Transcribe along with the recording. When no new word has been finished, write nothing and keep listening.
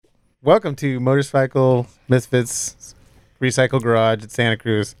Welcome to Motorcycle Misfits Recycle Garage at Santa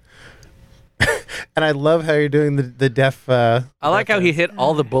Cruz. And I love how you're doing the deaf... I like how he hit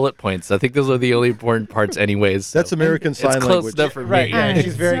all the bullet points. I think those are the only important parts anyways. So. That's American Sign Language. Language. It's close enough for me. Right, yeah, Alright,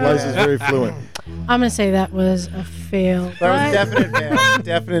 she's very so- Liza's very fluent. I'm going to say that was a fail. That was but a definite fail.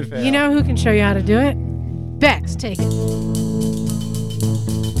 Definite fail. you know who can show you how to do it? Bex, take it.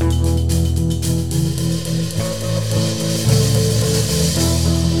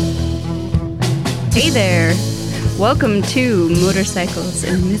 Hey there! Welcome to Motorcycles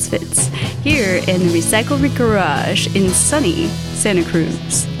and Misfits here in the Recycle Garage in sunny Santa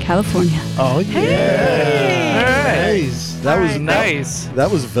Cruz, California. Oh, yeah. Nice. That was Alright. Nice.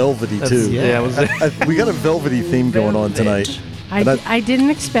 That was velvety, too. Yeah, it was. We got a velvety theme going on tonight. I didn't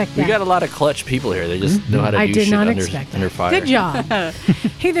expect that. We got a lot of clutch people here. They just know how to I do did shit not under, expect under that. fire. Good job.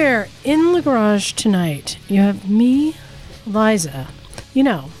 Hey there, in the garage tonight, you have me, Liza. You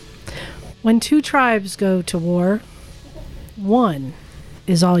know, when two tribes go to war, one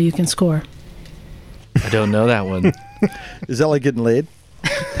is all you can score. I don't know that one. Is that like getting laid?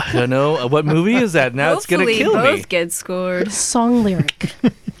 I don't know. What movie is that? Now it's going to Hopefully kill both me. get scored. Song lyric.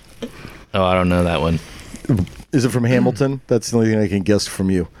 Oh, I don't know that one. Is it from Hamilton? That's the only thing I can guess from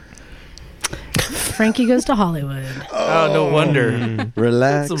you. Frankie Goes to Hollywood. Oh, no wonder.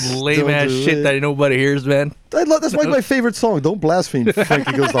 Relax. That's some lame don't ass do shit it. that nobody hears, man. That's like my favorite song. Don't blaspheme.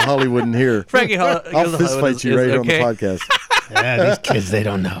 Frankie Goes to Hollywood in here. I'll I'll fist fight you right here on the podcast. Yeah, these kids, they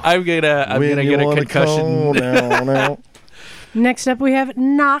don't know. I'm gonna get a concussion. Now. Next up, we have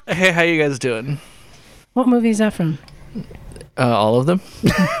Knock. Hey, how you guys doing? What movie is that from? All of them.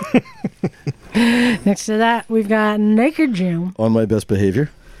 Next to that, we've got Naked Jim. On my best behavior.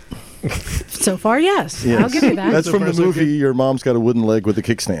 So far, yes. Yes. I'll give you that. That's from the movie Your Mom's Got a Wooden Leg with a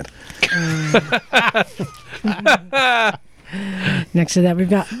Kickstand. Next to that, we've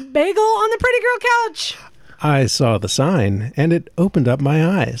got Bagel on the Pretty Girl Couch. I saw the sign, and it opened up my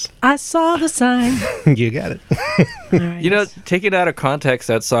eyes. I saw the sign. You got it. All right. You know, take it out of context,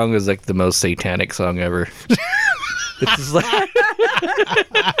 that song is like the most satanic song ever. It's just like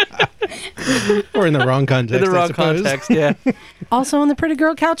Or in the wrong context. in the I wrong suppose. context, yeah. Also on the Pretty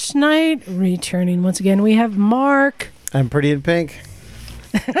Girl Couch tonight, returning once again, we have Mark. I'm pretty in pink.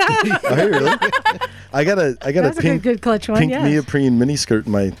 Oh, hey, really? I got That's a a pink, good clutch one, pink yes. neoprene miniskirt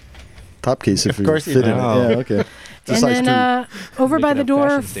in my top case if Of course you you fit in it. do. Yeah, okay. It's a And size then over by Making the a door,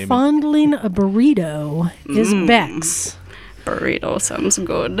 fashion statement. fondling a burrito is Bex. Burrito sounds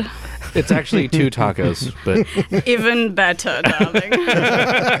good. It's actually 2 tacos, but Even better, darling.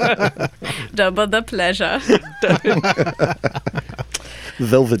 Double the pleasure. 2.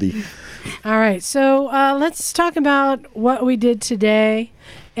 Velvety. All right, so let's talk about what we did today.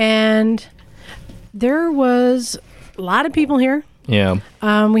 And there was a lot of people here. yeah.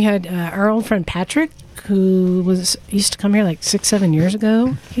 We had our old friend Patrick, who used to come here like 6-7 years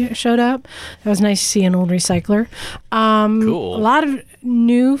ago. He showed up. That was nice to see an old recycler. Cool. A lot of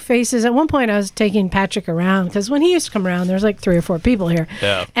new faces. At one point, I was taking Patrick around because when he used to come around, there was like 3 or 4 people here.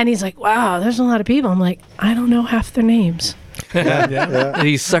 Yeah. And he's like, "Wow, there's a lot of people." I'm like, "I don't know half their names."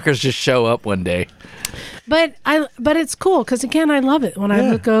 These suckers just show up one day. But it's cool because again, I love it when I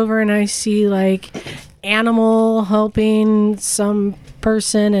look over and I see like Animal helping some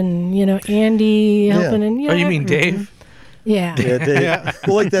person, and Andy helping, and Oh, you mean Dave? Yeah. Yeah, Dave.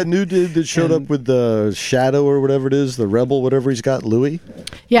 Well, like that new dude that showed up with the Shadow or whatever it is, the Rebel, whatever he's got, Louis.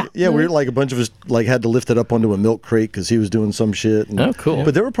 Yeah. Yeah, we were like a bunch of us like had to lift it up onto a milk crate because he was doing some shit. And, Oh, cool.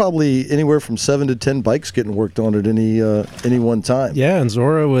 But there were probably anywhere from 7 to 10 bikes getting worked on at any one time. Yeah, and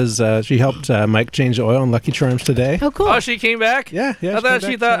Zora was, she helped Mike change the oil on Lucky Charms today. Oh, cool. Oh, she came back? Yeah, yeah, I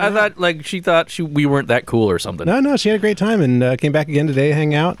she thought we weren't that cool or something. No, she had a great time and came back again today,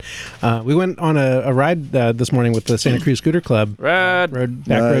 hang out. We went on a ride this morning with the Santa Cruz Scooter Club. Rode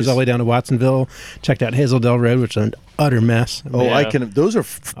back roads all the way down to Watsonville. Checked out Hazeldale Road, which is an utter mess. Oh, Yeah. I can. Those are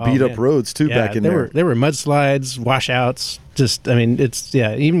beat up man. roads too back in there. There were mudslides, washouts. Just, I mean, it's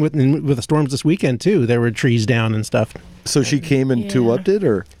even with the storms this weekend too. There were trees down and stuff. So she came and two-upped it,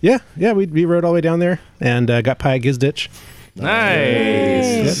 or Yeah, we rode all the way down there and got pie at Gizditch.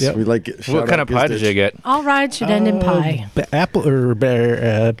 Nice. Yep. we like it. What kind of pie did you get? All rides should end in pie. Apple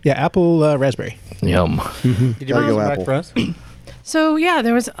raspberry. Yum. Did you Gotta bring go some back Apple. for us? So yeah,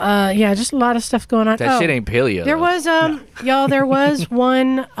 there was just a lot of stuff going on. That shit ain't paleo. There though. was y'all. There was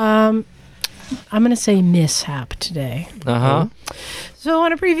one. I'm gonna say mishap today. Uh-huh. So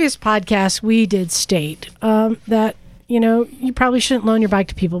on a previous podcast, we did state that you probably shouldn't loan your bike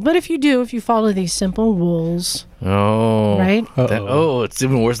to people, but if you follow these simple rules, Oh. right? It's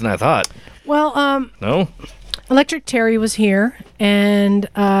even worse than I thought. Well, No? Electric Terry was here, and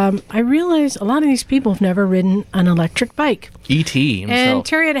I realized a lot of these people have never ridden an electric bike. E.T. And himself.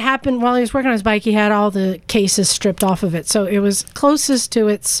 Terry had happened while he was working on his bike. He had all the cases stripped off of it, so it was closest to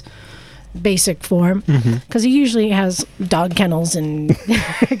its basic form. Because he usually has dog kennels and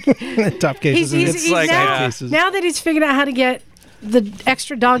Top cases. and he's like, now, yeah. cases. now that he's figured out how to get the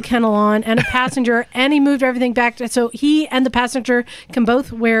extra dog kennel on and a passenger, and he moved everything back so he and the passenger can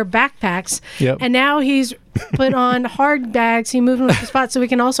both wear backpacks. Yep. And now he's put on hard bags. He moved them to the spot so we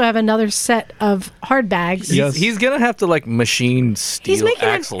can also have another set of hard bags. Yes. He's gonna have to like machine steel He's making an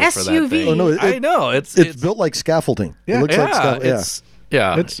axles for that SUV. thing. Oh, no, I know it's built like scaffolding. Yeah. It looks like scaffolding.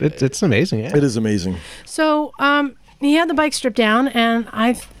 It's amazing. Yeah. It is amazing. So he had the bike stripped down, and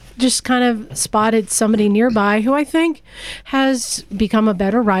I just kind of spotted somebody nearby who I think has become a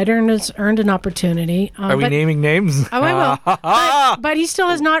better rider and has earned an opportunity. Are we but- naming names? Oh, I will. but he still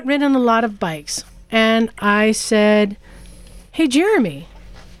has not ridden a lot of bikes. And I said, hey, Jeremy,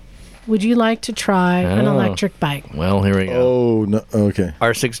 would you like to try an Oh. electric bike? Well, here we go. Oh, no. Okay.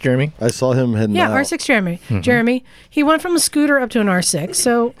 R6 Jeremy. I saw him heading Yeah, out. R6 Jeremy. Jeremy, he went from a scooter up to an R6,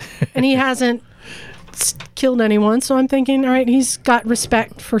 so, and he hasn't killed anyone, so I'm thinking, all right, he's got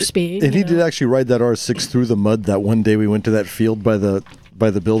respect for speed. And you he know. did actually ride that R6 through the mud that one day we went to that field by the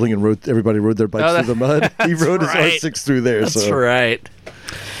building and everybody rode their bikes through the mud. He rode right. his R6 through there. That's so. right.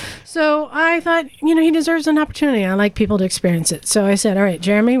 So I thought, he deserves an opportunity. I like people to experience it. So I said, all right,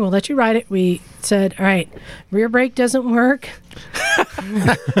 Jeremy, we'll let you ride it. We said, all right, rear brake doesn't work.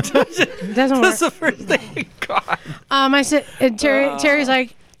 It doesn't work. That's the first thing he got. I said, and Terry's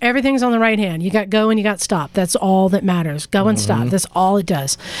like, everything's on the right hand. You got go and you got stop. That's all that matters. Go and stop. That's all it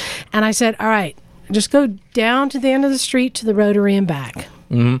does. And I said, all right, just go down to the end of the street to the rotary and back.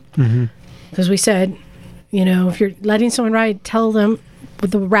 Because we said, if you're letting someone ride, tell them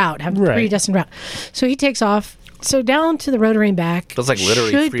with the route, have a Right. predestined route. So he takes off. So down to the rotary and back. That's like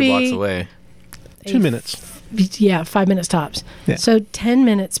literally should 3 blocks be away. 2 minutes. Yeah, 5 minutes tops. Yeah. So 10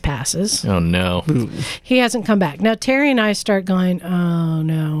 minutes passes. Oh no. He hasn't come back. Now Terry and I start going, oh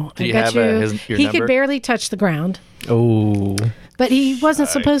no. Did I you bet have your he number? could barely touch the ground. Oh. But he wasn't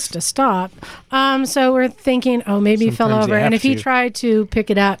supposed to stop. So we're thinking, oh, maybe he fell Sometimes you over. And have if he to. tried to pick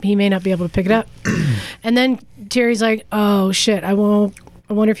it up, he may not be able to pick it up. And then Terry's like, oh, shit, I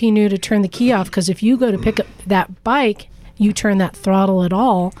wonder if he knew to turn the key off. Because if you go to pick up that bike, you turn that throttle at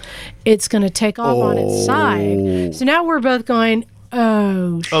all, it's going to take off on its side. So now we're both going,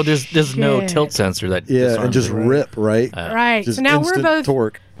 oh, Oh, there's no shit. tilt sensor that Yeah, disarms and just it. rip, right? Right. Just So now we're instant both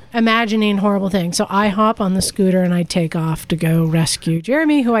torque. imagining horrible things. So I hop on the scooter and I take off to go rescue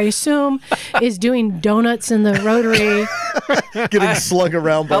Jeremy, who I assume is doing donuts in the rotary. Getting slung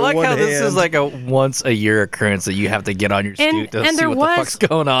around by I like one how hand. this is like a once a year occurrence that you have to get on your And, scoot to and see there what was the fuck's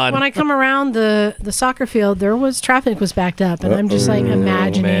going on. when I come around the soccer field, there was traffic was backed up, and I'm just like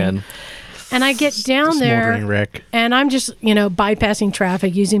imagining. man. And I get down Smoldering there, wreck. and I'm just bypassing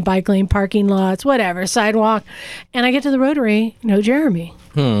traffic, using bike lane, parking lots, whatever, sidewalk, and I get to the rotary. No Jeremy.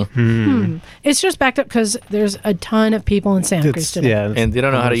 It's just backed up because there's a ton of people in Santa Cruz It's, today. yeah. And they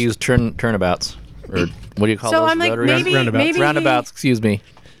don't know how to use turnabouts. Or what do you call So those? I'm like, rotaries? maybe, Roundabouts. maybe Roundabouts, excuse me.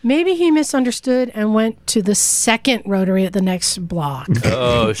 Maybe he misunderstood and went to the second rotary at the next block.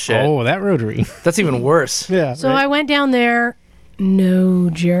 Oh, shit. Oh, that rotary. That's even worse. Yeah. So I went down there. No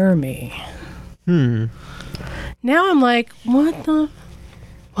Jeremy. Now I'm like,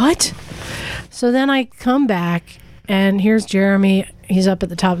 what? So then I come back, and here's Jeremy. He's up at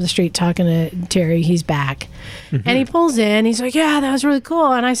the top of the street talking to Terry. He's back. And he pulls in. He's like, yeah, that was really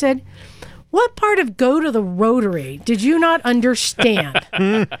cool. And I said, what part of go to the rotary did you not understand?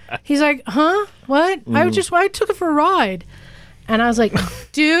 He's like, huh? What? I took it for a ride. And I was like,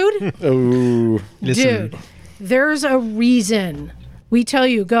 dude, Oh, dude, there's a reason we tell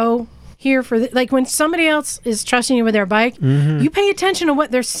you go here for like when somebody else is trusting you with their bike, you pay attention to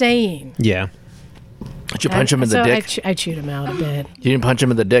what they're saying. Yeah. Did you punch him in the So dick? I chewed him out a bit. You didn't punch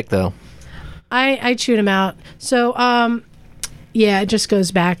him in the dick, though. I chewed him out. So yeah, it just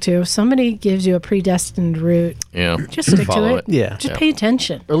goes back to if somebody gives you a predestined route, Yeah. just stick to Follow it. Yeah. Just pay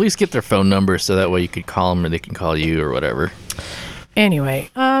attention. Or at least get their phone number so that way you could call them or they can call you or whatever. Anyway,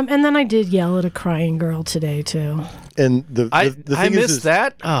 and then I did yell at a crying girl today too. and the I thing missed is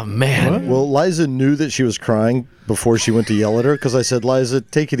that. Oh, man. well, Liza knew that she was crying before she went to yell at her because I said, Liza,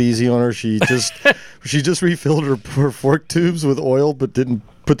 take it easy on her. She just refilled her fork tubes with oil, but didn't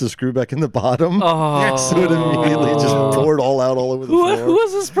put the screw back in the bottom. Oh. So it immediately just poured all out all over the floor. Who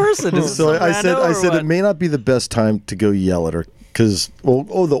is this person? Is this So some I said, rando or it what? may not be the best time to go yell at her because,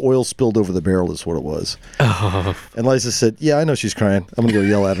 the oil spilled over the barrel is what it was. And Liza said, yeah, I know she's crying. I'm going to go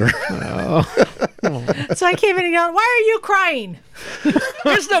yell at her. Oh. So I came in and yelled, "Why are you crying?"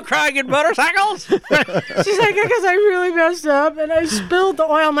 There's no crying in motorcycles. She's like, "Because I really messed up and I spilled the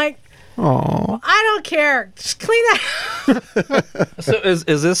oil." I'm like, Oh. "I don't care. Just clean that." So is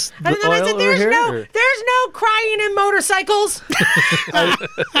this the And then I oil said, over here? "There's no crying in motorcycles."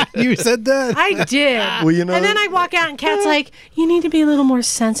 You said that? I did. Well, you know- and then I walk out and Kat's like, "You need to be a little more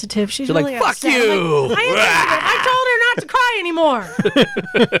sensitive." She's You're really like, "Fuck upset." you. I'm like, I told her not to cry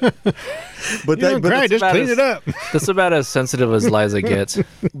anymore. But You don't cry, just about clean as- it up. That's about as sensitive as Liza gets.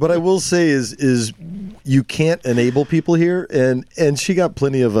 What I will say is you can't enable people here, and she got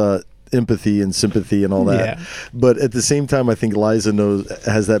plenty of empathy and sympathy and all that. Yeah. But at the same time, I think Liza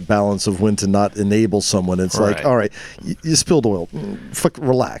has that balance of when to not enable someone. It's Right. like, all right, you spilled oil. Fuck,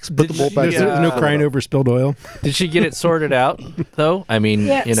 relax. Put the bowl back. There's in. no crying over spilled oil. Did she get it sorted out though? I mean,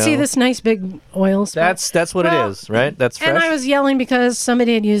 Yeah, you know, see this nice big oil spot? that's what Well, it is, right? That's fresh. And I was yelling because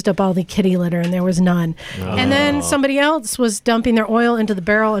somebody had used up all the kitty litter and there was none. And then somebody else was dumping their oil into the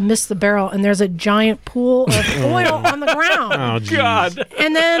barrel and missed the barrel, and there's a giant pool of oil on the ground. Oh, geez. God.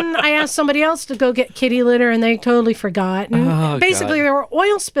 And then I asked somebody else to go get kitty litter, and they totally forgot. And Oh, basically, God. there were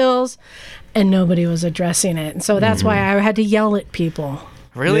oil spills, and nobody was addressing it. And so that's why I had to yell at people.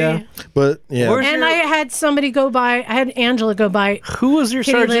 Really? Yeah. But yeah, Where's And your- I had somebody go by. I had Angela go by Who was your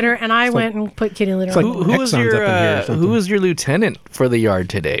kitty sergeant? litter, and I went and put kitty litter like- on. Who was Exxon's your up in here or something. who was your lieutenant for the yard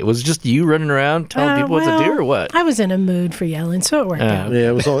today? Was it just you running around telling people what to do, or what? I was in a mood for yelling, so it worked out.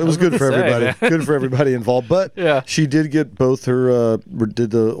 yeah, it was good for say, everybody. man. Good for everybody involved. But Yeah. she did get both her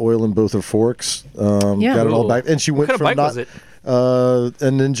did the oil in both her forks. Yeah. Got it all Cool. back, and she went What kind of from bike not was it? a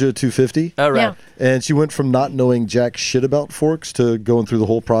Ninja 250. Oh, right. Yeah. And she went from not knowing jack shit about forks to going through the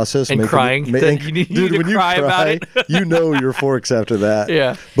whole process And crying. You need dude, to when you cry about it. you know your forks after that.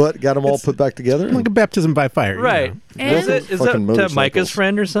 Yeah. But got them all put back together. Like a baptism by fire. you Right. know. And- Is that Fucking Micah's motorcycles.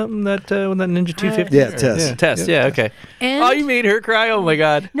 friend or something that with that Ninja 250? Yeah, Tess. Tess. Yeah. Okay. And- Oh, you made her cry. Oh my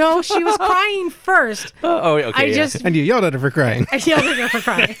God. No, she was crying first. Oh, okay. I yeah. just And you yelled at her for crying. I yelled at her for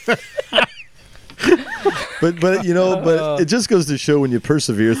crying. But you know, but it just goes to show when you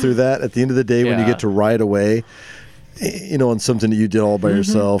persevere through that. At the end of the day, when you Yeah. get to ride away, you know, on something that you did all by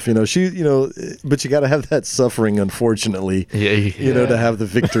yourself, you know, but you got to have that suffering, unfortunately, Yeah, you know, to have the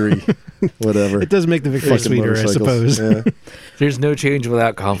victory, whatever. It does make the victory Fucking sweeter, I motorcycles. suppose. Yeah. There's no change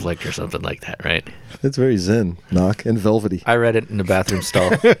without conflict or something like that, right? It's very zen, knock and velvety. I read it in the bathroom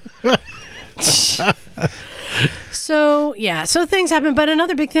stall. So yeah, so things happen. But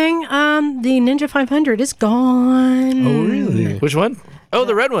another big thing, the Ninja 500 is gone. Oh, really? Which one? Oh,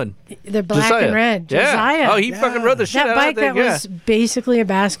 the red one. The black Josiah. and red. Yeah. Josiah. Oh, he fucking rode the shit that out bike of that that thing. was basically a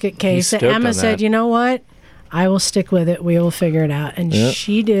basket case. That stoked Emma on said, that. "You know what? I will stick with it. We will figure it out." And Yeah.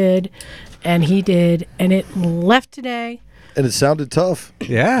 she did, and he did, and it left today, And it sounded tough.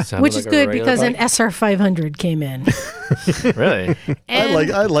 Yeah. Sounded which like is a good regular because an bike. SR 500 came in. Really?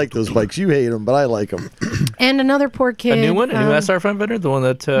 And, I like those bikes. You hate them, but I like them. and another poor kid. A new one? A new SR 500? The one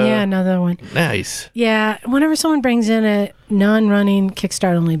that. Yeah, another one. Nice. Yeah, whenever someone brings in a non-running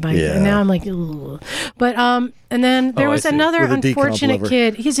kickstart only bike, Yeah. and now I'm like, ugh. But and then there Oh, I was see. another With a decomp unfortunate lever.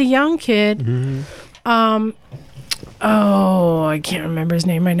 kid. He's a young kid. Oh, I can't remember his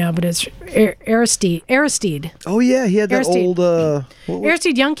name right now, but it's Aristide. Oh yeah, he had that Aristide. old. What was-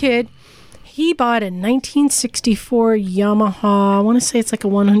 Aristide, young kid. He bought a 1964 Yamaha. I want to say it's like a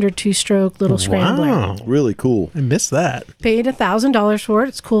 102-stroke little scrambler. Wow. really cool. I missed that. Paid $1,000 for it.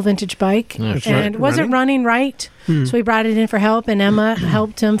 It's a cool vintage bike, and wasn't running right. So he brought it in for help, and Emma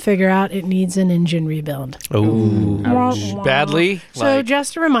helped him figure out it needs an engine rebuild. Oh. Badly? So Like-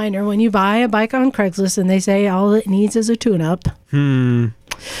 just a reminder, when you buy a bike on Craigslist and they say all it needs is a tune-up,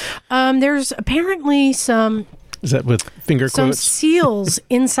 there's apparently some Is that with finger quotes? seals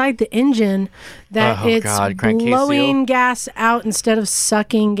inside the engine that Oh, it's God, crankcase blowing seal? gas out instead of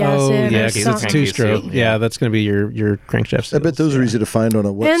sucking gas Oh, in. yeah, or because it's something. two-stroke. seal. Yeah, that's going to be your crankshaft. I bet those seals. are easy to find on a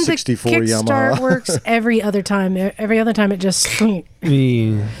And the 64 kickstart Yamaha. works every other time. Every other time it just.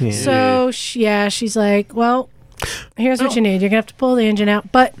 Yeah. So she's like, well, here's what you need. You're gonna have to pull the engine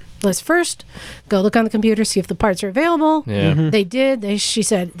out, but let's first go look on the computer, see if the parts are available. Yeah. They did. She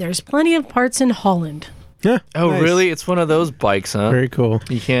said there's plenty of parts in Holland. Yeah. Oh, nice. really? It's one of those bikes, huh? Very cool.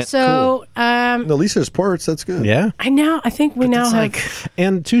 You can't. So At least there's parts. That's good. Yeah. I think we now It's have. like.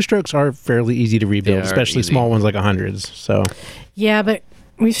 And two-strokes are fairly easy to rebuild, They are especially easy. small ones like 100s. So Yeah, but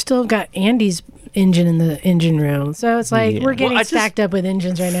we've still got Andy's engine in the engine room, so it's like Yeah. we're getting Well, I just stacked up with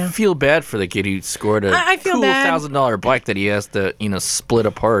engines right now. Feel bad for the kid who scored a I feel cool bad. $1,000 bike that he has to, split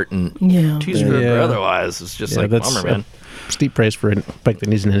apart and Yeah. two-stroke or Yeah. otherwise. It's just yeah, like that's bummer, man. a steep price for a bike that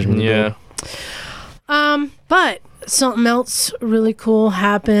needs an engine rebuild. Yeah. But something else really cool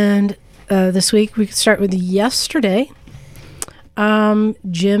happened. this week. We could start with yesterday.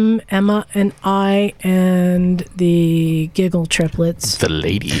 Jim, Emma, and I, and the Giggle triplets. The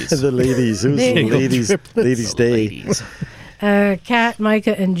ladies. The ladies. It was They- ladies' day. Ladies. Kat,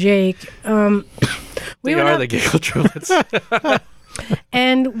 Micah, and Jake. We They went are up, the giggle triplets.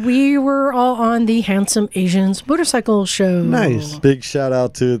 and we were all on the Handsome Asians motorcycle show. Nice. Big shout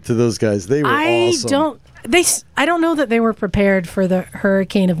out to those guys. They were awesome. I don't know that they were prepared for the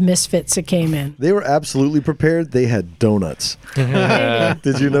hurricane of misfits that came in. They were absolutely prepared. They had donuts.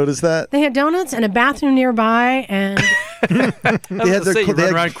 Did you notice that? They had donuts and a bathroom nearby, and They had You run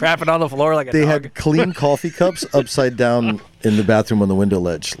their around crapping on the floor like a they dog. had clean coffee cups upside down in the bathroom on the window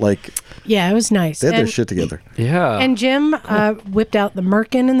ledge. Like yeah, it was nice. they had their And, shit together. Yeah. and Jim whipped out the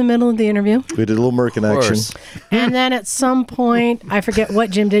Merkin in the middle of the interview. We did a little Merkin Of action. course. And then at some point, I forget what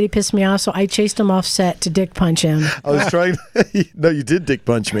Jim did. He pissed me off, so I chased him off set to dick punch him. I was trying. No, you did dick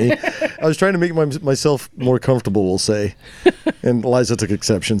punch me. I was trying to make myself more comfortable. We'll say, and Liza took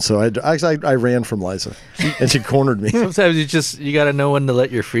exception. So I ran from Liza, and she cornered me. Sometimes you got to know when to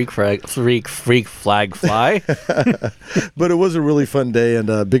let your freak flag fly. But it was a really fun day, and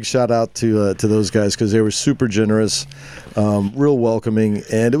a big shout out to those guys because they were super generous, real welcoming,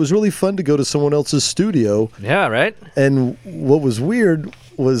 and it was really fun to go to someone else's studio. Yeah, right? And what was weird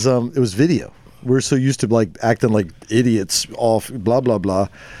was it was video. We're so used to like acting like idiots off blah blah blah,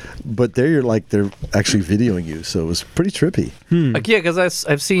 but they're actually videoing you, so it was pretty trippy. Like, yeah, because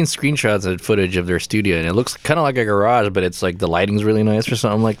I've seen screenshots and footage of their studio, and it looks kind of like a garage, but it's like the lighting's really nice or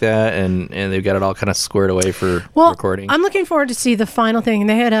something like that, and they've got it all kind of squared away for recording. I'm looking forward to see the final thing.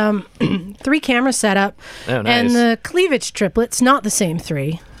 They had 3 cameras set up, Oh, nice. and the cleavage triplets, not the same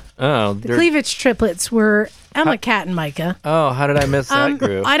 3. Oh, The cleavage triplets were Emma, Kat, and Micah. how did I miss that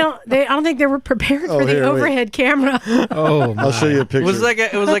group? I don't think they were prepared for the here, wait. overhead camera. Oh, I'll show you a picture. It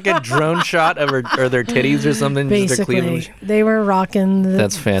was like a drone shot of or their titties or something. Just their Basically, cleavage. they were rocking the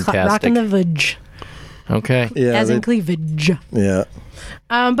That's fantastic. rocking the vudge, Okay. yeah, as in cleavage. yeah.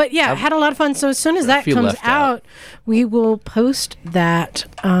 But yeah, had a lot of fun. So as soon as that feel comes left out. out, we will post that.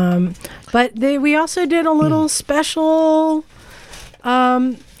 But we also did a little special.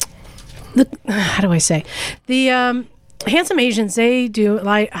 How do I say? The Handsome Asians, they do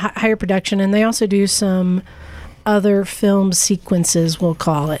higher production, and they also do some other film sequences, we'll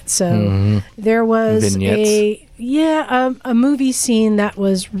call it. So there was Vignettes. a movie scene that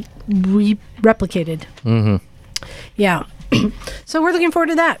was replicated. Yeah. So we're looking forward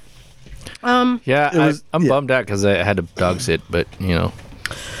to that. Yeah, I'm bummed out because I had to dog sit, but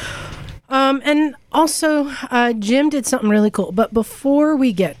And also, Jim did something really cool. But before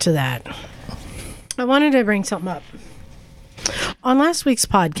we get to that, I wanted to bring something up. On last week's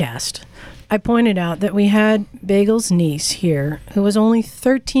podcast, I pointed out that we had Bagel's niece here, who was only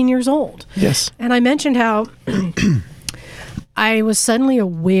 13 years old. yes. And I mentioned how I was suddenly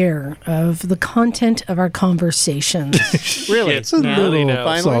aware of the content of our conversations really, It's a little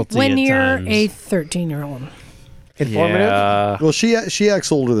Finally? salty when at you're times. a 13-year-old. Informative. yeah. Well, she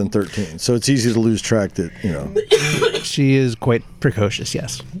acts older than 13, so it's easy to lose track that She is quite precocious,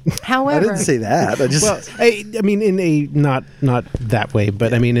 yes. However, I didn't say that. I just Well, I mean, in a not that way,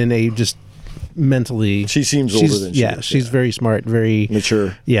 but I mean, in a just mentally, she seems older than she is. she's very smart, very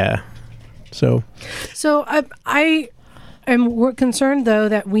mature. yeah. So So I am concerned, though,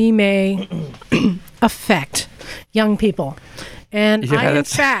 that we may affect young people. And Yeah, I, in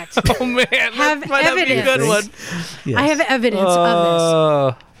that's- fact, Oh man, have that might not be a good evidence. one. I have evidence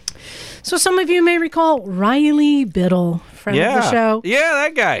of this. So some of you may recall Riley Biddle, friend of the show. Yeah,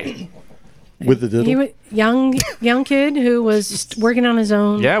 that guy. With the diddle. He was young kid who was working on his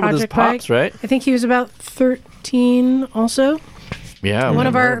own Yeah, with his project pops, bike. right? I think he was about 13 also. Yeah, One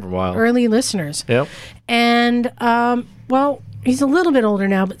of we've known our him for a while. early listeners. Yep. And, well, he's a little bit older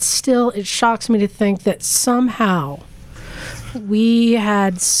now, but still, it shocks me to think that somehow we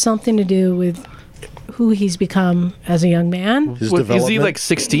had something to do with who he's become as a young man. His Is he development. like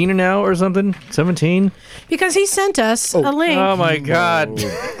 16 now or something? 17? Because he sent us a link Oh my God.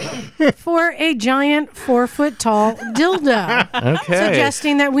 for a giant 4-foot tall dildo, Okay.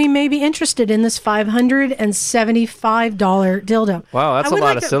 suggesting that we may be interested in this $575 dildo. Wow, that's I a would lot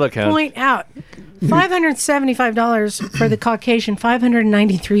like of to silicone. Point out $575 for the Caucasian,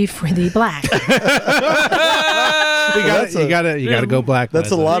 $593 for the black. you gotta go black.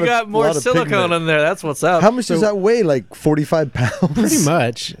 That's a Liza. lot You of got more lot of silicone pigment. in there. That's what's up. How much does that weigh? Like 45 pounds. Pretty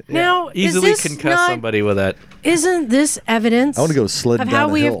much. Now, Easily is this concuss not, somebody with that. Isn't this evidence I want to go sledding of down how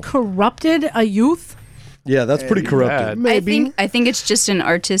a we hill. have corrupted a youth? Yeah, that's pretty corrupted. Bad. I think it's just an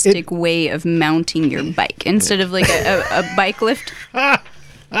artistic way of mounting your bike instead of like a bike lift.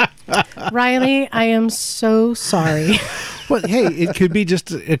 Riley, I am so sorry. Well, hey, it could be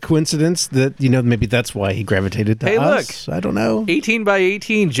just a coincidence that, maybe that's why he gravitated to us. Look. I don't know. 18 by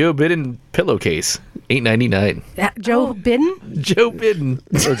 18 Joe Biden pillowcase. $8.99. Joe Biden? Joe Biden.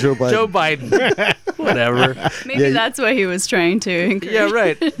 Or Joe Biden. Joe Biden. Whatever. Maybe that's what he was trying to encourage. Yeah,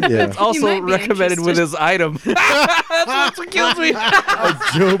 right. Yeah. It's also recommended with his item. That's what kills me. A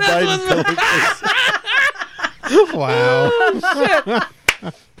Joe Biden pillowcase. Wow.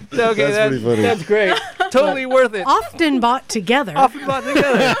 Okay, That's pretty funny. That's great. Totally worth it. Often bought together. Often bought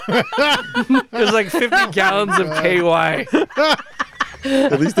together. There's like 50 gallons of KY.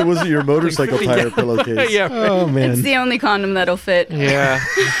 At least it wasn't your motorcycle tire pillowcase. Yeah. Oh, man. It's the only condom that'll fit. Yeah.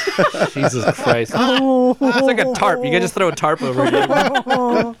 Jesus Christ. It's like a tarp. You can just throw a tarp over it.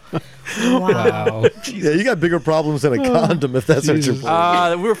 Wow. Wow. Yeah, you got bigger problems than a condom if that's what you're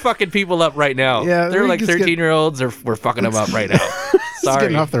playing. We're fucking people up right now. Yeah, They're we like just 13-year-olds. We're fucking them up right now. Sorry.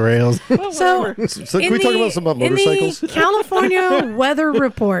 Getting off the rails. So So, can we talk about some about motorcycles? In the California weather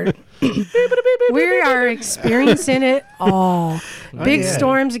report, we are experiencing it all. Big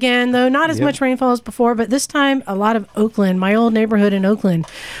storms again, though not as much rainfall as before, but this time a lot of Oakland, my old neighborhood in Oakland,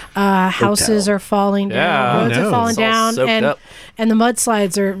 houses are falling down, roads are falling It's all down, soaked up. and the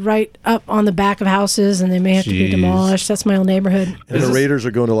mudslides are right up on the back of houses, and they may have to be Jeez. demolished. That's my old neighborhood. And the Raiders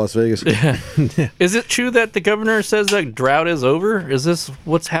are going to Las Vegas. Is it true that the governor says that drought is over? Is this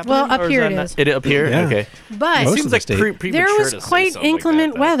what's happening? Well, up Or is here that it not- is. It up here? Yeah. Okay. But Most Seems of the like state. premature there was to say quite something like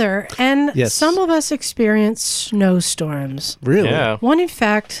inclement that, though. weather, and Yes. some of us experienced snowstorms. Really? Yeah. One, in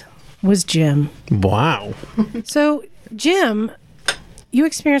fact, was Jim. Wow. So, Jim, you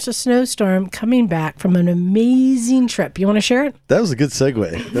experienced a snowstorm coming back from an amazing trip. You want to share it? That was a good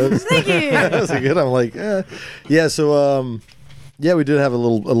segue. Thank you. That was a good. I'm like, yeah. So, yeah, we did have a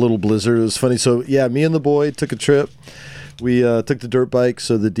little blizzard. It was funny. So, yeah, me and the boy took a trip. We took the dirt bike,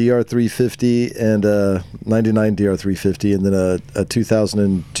 so the DR350 and 99 DR350, and then a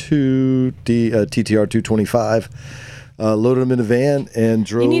 2002 TTR 225. Loaded them in a van and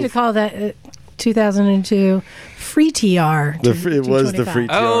drove. You need to call that 2002 Free TR. It was the free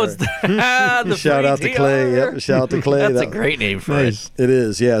TR. Oh, it's the Shout out to free Clay. TR. Yep, shout out to Clay. That's a That- great name for Nice. it. It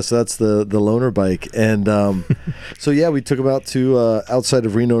is, yeah. So that's the loaner bike, and so yeah, we took them out to outside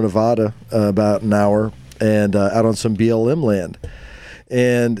of Reno, Nevada, about an hour, and out on some BLM land,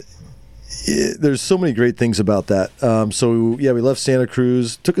 and there's so many great things about that. So yeah, we left Santa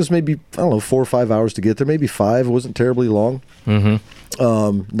Cruz. Took us maybe 4 or 5 hours to get there, maybe 5. It wasn't terribly long. Mm-hmm.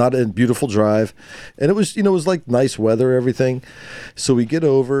 Not a beautiful drive, and it was, it was like nice weather, everything. So we get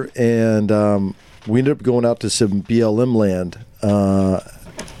over, and we ended up going out to some BLM land,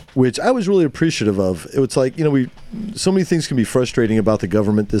 which I was really appreciative of. It was like, so many things can be frustrating about the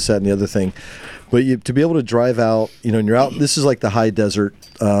government, this, that, and the other thing. But to be able to drive out, and you're out, this is like the high desert,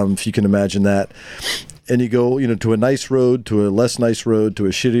 if you can imagine that. And you go, to a nice road, to a less nice road, to a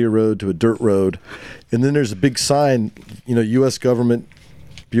shittier road, to a dirt road. And then there's a big sign, U.S. Government,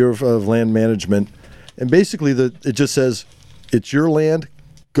 Bureau of Land Management. And basically it just says, it's your land,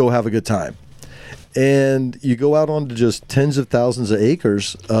 go have a good time. And you go out onto just tens of thousands of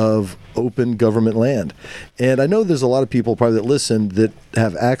acres of open government land. And I know there's a lot of people probably that listen that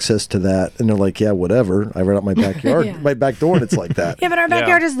have access to that, and they're like, yeah, whatever. I run out my backyard, Yeah. my back door, and it's like that. Yeah, but our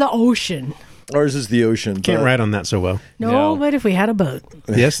backyard is the ocean. Ours is the ocean. Can't but- ride on that so well. No, No. but if we had a boat.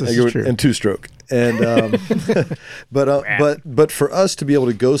 Yes, this is true. And two-stroke. And but for us to be able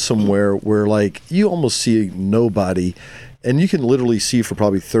to go somewhere where like you almost see nobody, and you can literally see for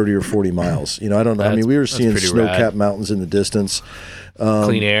probably 30 or 40 miles. I don't know. We were That's seeing pretty snow-capped rad. mountains in the distance.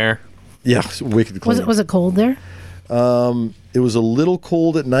 Clean air. Yeah, wicked clean. Was it cold there? It was a little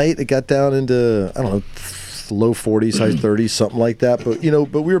cold at night. It got down into, I don't know, low 40s, high 30s, something like that. But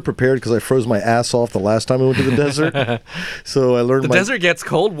but we were prepared because I froze my ass off the last time I went to the desert. So I learned The desert gets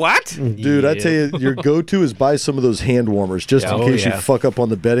cold. What? Dude, I tell you, your go-to is buy some of those hand warmers just Yeah. in Oh, case you yeah. fuck up on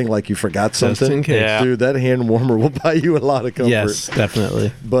the bedding like you forgot Just something. in case. Yeah. Dude, that hand warmer will buy you a lot of comfort. Yes,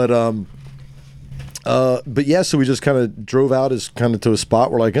 definitely. But yeah, so we just kind of drove out as kind of to a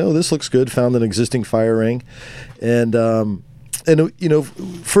spot where like, oh, this looks good. Found an existing fire ring, and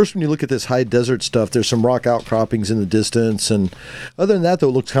first when you look at this high desert stuff, there's some rock outcroppings in the distance, and other than that, though,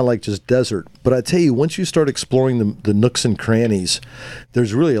 it looks kind of like just desert. But I tell you, once you start exploring the nooks and crannies,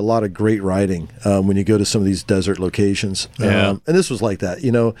 there's really a lot of great riding when you go to some of these desert locations. Yeah. And this was like that.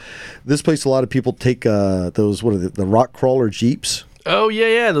 This place, a lot of people take those the rock crawler Jeeps. Oh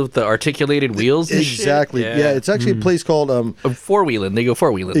yeah. The articulated wheels. And shit. Exactly. Yeah. It's actually a place called Four-wheeling. They go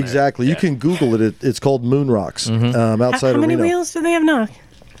four-wheeling. there. exactly. You Yeah. can Google it. It's called Moon Rocks outside How of many Reno. wheels do they have now?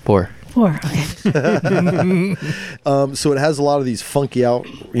 4. 4. Okay. So it has a lot of these funky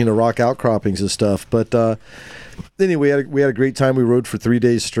rock outcroppings and stuff. But anyway, we had a great time. We rode for 3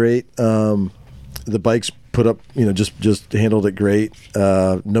 days straight. The bikes put up, just handled it great.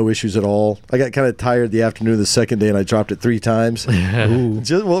 No issues at all. I got kind of tired the afternoon of the second day, and I dropped it 3 times.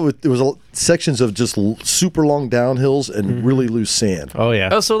 It was sections of just super long downhills and really loose sand. Oh yeah.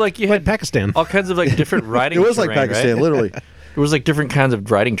 Oh, so like you had Pakistan. all kinds of like different riding. It was like terrain, Pakistan, right? literally. It was like different kinds of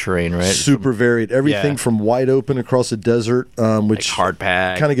riding terrain, right? Super varied. Everything from wide open across the desert, which like hard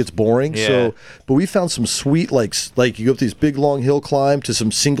pack kind of gets boring. Yeah. So, but we found some sweet, like you go up these big long hill climb to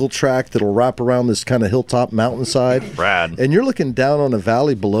some single track that'll wrap around this kind of hilltop mountainside. Rad. And you're looking down on a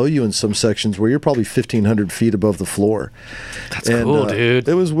valley below you in some sections where you're probably 1,500 feet above the floor. That's cool, dude.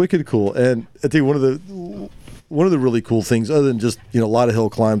 It was wicked cool. And I think one of the really cool things, other than just a lot of hill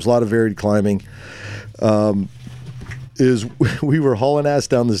climbs, a lot of varied climbing, is we were hauling ass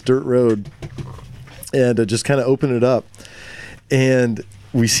down this dirt road and just kind of open it up, and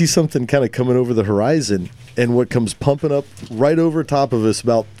we see something kind of coming over the horizon, and what comes pumping up right over top of us,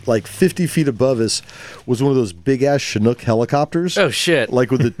 about like 50 feet above us, was one of those big ass Chinook helicopters. Oh shit!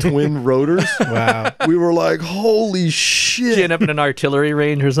 Like with the twin rotors. Wow. We were like, holy shit! Did you end up in an artillery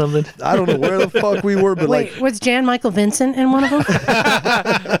range or something? I don't know where the fuck we were, but Wait, was Jan Michael Vincent in one of them?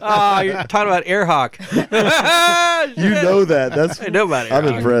 Oh, you're talking about Airhawk. you know that. That's I know about Airhawk. I'm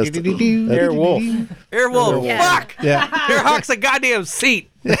impressed. Airwolf. Airwolf. Yeah. Fuck. Yeah. Airhawk's a goddamn seat.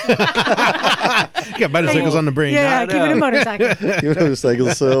 You got motorcycles on the brain. Yeah, no. keep it a motorcycle.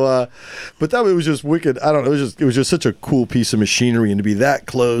 Motorcycles. So, but that it was just wicked. I don't know. It was just such a cool piece of machinery, and to be that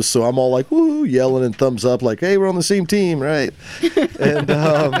close. So I'm all like, woo, yelling and thumbs up, like, hey, we're on the same team, right? And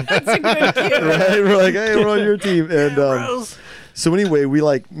That's a good cue. right, we're like, hey, we're on your team. And so anyway, we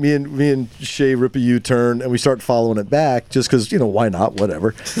me and Shay rip a U-turn, and we start following it back, just because why not?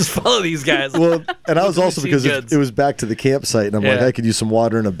 Whatever. Just follow these guys. Well, and I was also because Machine guns. it was back to the campsite, and I'm like, Yeah. I could use some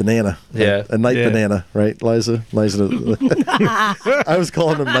water and a banana. Yeah. A night Yeah. banana, right, Liza? I was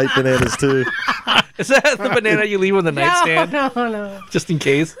calling them night bananas too. Is that the banana you leave on the nightstand? No. Just in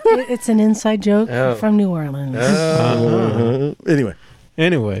case? It's an inside joke Oh. from New Orleans.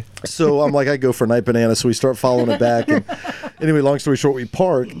 Anyway, so I'm like, I go for a night banana, so we start following it back. And anyway, long story short, we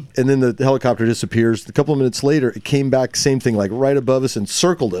park, and then the helicopter disappears. A couple of minutes later, it came back, same thing, like right above us and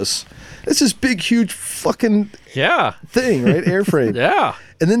circled us. It's this big, huge fucking Yeah. thing, right? Airframe. Yeah.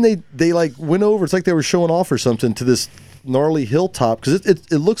 And then they like went over. It's like they were showing off or something to this gnarly hilltop, because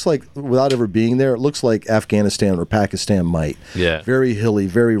it looks like, without ever being there, it looks like Afghanistan or Pakistan might. Yeah. Very hilly,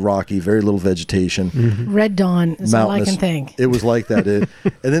 very rocky, very little vegetation. Red Dawn is all I Mountainous. can think. It was like that. And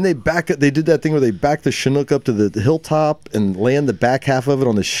then they did that thing where they back the Chinook up to the hilltop and land the back half of it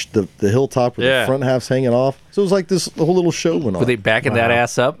on the hilltop where Yeah. the front half's hanging off. So it was like this whole little show went on. Were they backing that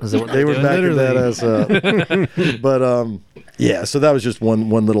ass up? Is that what They were doing? backing that ass up. But yeah, so that was just one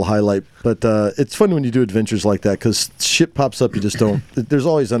little highlight. But it's fun when you do adventures like that, because shit pops up. You just don't. There's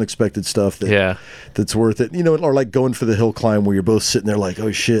always unexpected stuff that's worth it. Or like going for the hill climb where you're both sitting there like,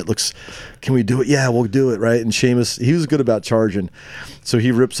 oh shit, can we do it? Yeah, we'll do it, right? And Seamus, he was good about charging, so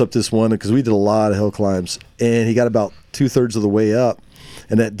he rips up this one, because we did a lot of hill climbs, and he got about 2/3 of the way up.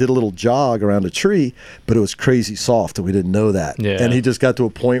 And that did a little jog around a tree, but it was crazy soft, and we didn't know that. Yeah. And he just got to a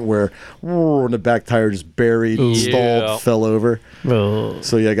point where, and the back tire just buried, stalled, Yeah. fell over. Oh.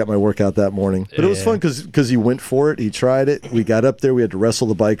 So yeah, I got my workout that morning. But it was fun because he went for it. He tried it. We got up there. We had to wrestle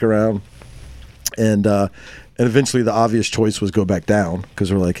the bike around, and eventually the obvious choice was go back down,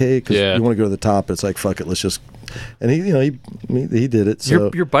 because we're like, hey, because you want to go to the top. It's like, fuck it, let's just. And he did it.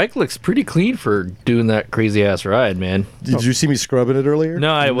 So Your bike looks pretty clean for doing that crazy ass ride, man. did you see me scrubbing it earlier?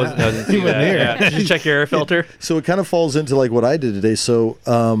 No, I wasn't. I didn't see that. Yeah. Did you check your air filter? So it kind of falls into like what I did today. So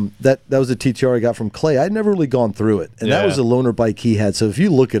that was a TTR I got from Clay. I'd never really gone through it, and that Yeah. was a loaner bike he had. So if you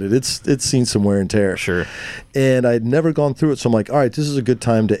look at it, it's seen some wear and tear. Sure. And I'd never gone through it, so I'm like, all right, this is a good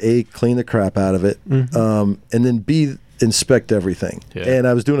time to A, clean the crap out of it, and then B, inspect everything. Yeah. And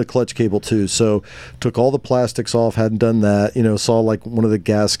I was doing a clutch cable too, so took all the plastics off, hadn't done that. Saw like one of the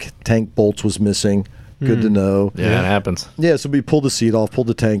gas tank bolts was missing. Good to know. Yeah, it happens. Yeah, so we pulled the seat off, pulled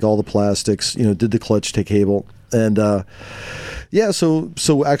the tank, all the plastics, did the clutch cable, and so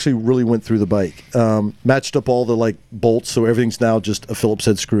actually really went through the bike. Matched up all the like bolts, so everything's now just a Phillips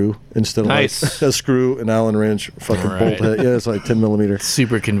head screw instead of Nice. like a screw, an Allen wrench, fucking All bolt right. head. Yeah, it's like 10 millimeter.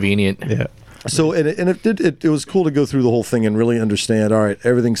 Super convenient. Yeah. So it was cool to go through the whole thing and really understand. All right,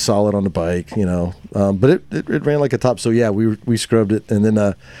 everything's solid on the bike, but it ran like a top. So yeah, we scrubbed it, and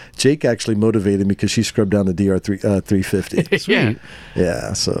then Jake actually motivated me because she scrubbed down the DR350. Yeah.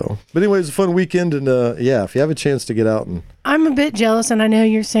 Yeah. So, but anyway, it was a fun weekend, and yeah, if you have a chance to get out and I'm a bit jealous, and I know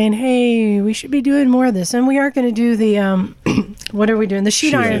you're saying, hey, we should be doing more of this. And we are going to do the, what are we doing? The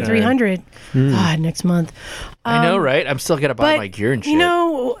sheet iron 300. God, next month. I know, right? I'm still gonna buy my gear and shit. You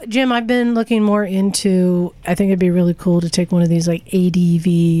know, Jim, I've been looking more into, I think it'd be really cool to take one of these like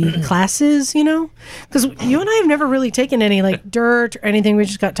ADV classes, you know? Because you and I have never really taken any like dirt or anything. We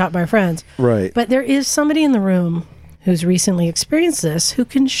just got taught by our friends. Right. But there is somebody in the room who's recently experienced this who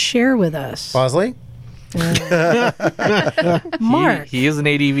can share with us. Bosley? Mark, he is an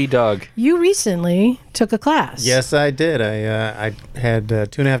ADV dog. you recently took a class. Yes, I did. I had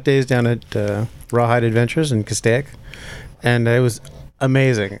 2.5 days down at Rawhide Adventures in Castaic, and it was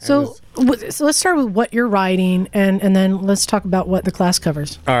amazing. So let's start with what you're riding, and then let's talk about what the class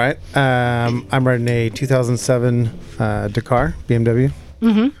covers. All right. I'm riding a 2007 Dakar BMW.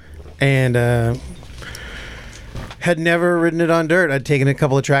 Mm-hmm. And had never ridden it on dirt. I'd taken a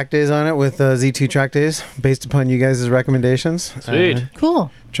couple of track days on it with Z2 track days based upon you guys' recommendations. Sweet. Cool.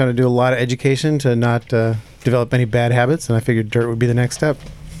 Trying to do a lot of education to not develop any bad habits, and I figured dirt would be the next step.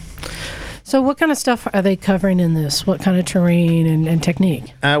 So what kind of stuff are they covering in this? What kind of terrain and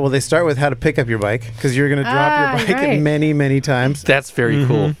technique? Well, they start with how to pick up your bike, because you're going to drop your bike right. many, many times. That's very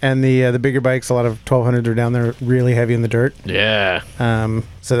cool. And the bigger bikes, a lot of 1200s are down there really heavy in the dirt. Yeah.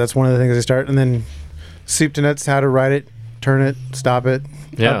 So that's one of the things they start. And then soup to nuts, how to ride it, turn it, stop it,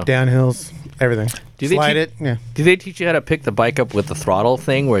 up, down hills, everything. Do they Slide it, yeah. Do they teach you how to pick the bike up with the throttle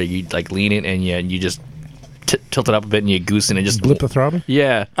thing, where you like lean it and you just tilt it up a bit and you goose and it just Blip the throttle?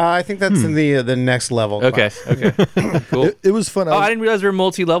 Yeah. I think that's in the next level. Okay. class. Okay. Cool. It was fun. Oh, I didn't realize there were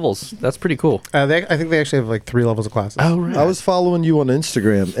multi levels. That's pretty cool. I think they actually have like 3 levels of classes. right. I was following you on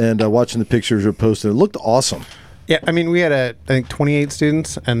Instagram and watching the pictures you're posting. It looked awesome. Yeah, I mean, we had I think 28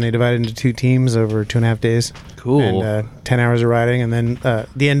 students, and they divided into 2 teams over 2.5 days. Cool. And 10 hours of riding, and then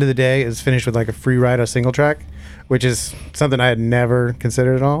the end of the day is finished with like a free ride, a single track, which is something I had never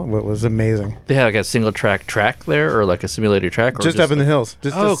considered at all. But was amazing. They had like a single track there, or like a simulator track, or Just up in the hills,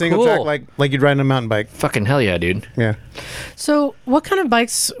 just Oh, a single cool. track, like you'd ride on a mountain bike. Fucking hell yeah, dude. Yeah. So what kind of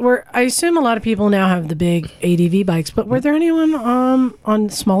bikes were, I assume a lot of people now have the big ADV bikes, but were there anyone on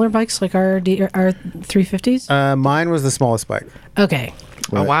smaller bikes like our 350s? Mine was the smallest bike. Okay.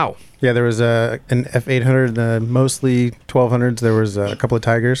 Oh wow. Yeah, there was an F800, mostly 1200s. There was a couple of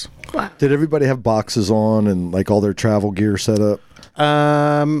Tigers. Did everybody have boxes on and like all their travel gear set up?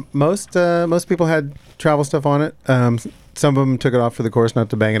 Most people had travel stuff on it. Some of them took it off for the course, not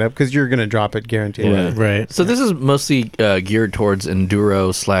to bang it up, because you're going to drop it, guaranteed. Yeah. Right. So this is mostly geared towards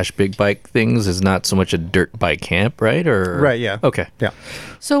enduro / big bike things. Is not so much a dirt bike camp, right? Or Right, yeah. Okay. Yeah.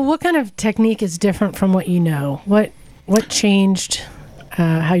 So what kind of technique is different from what you know? What changed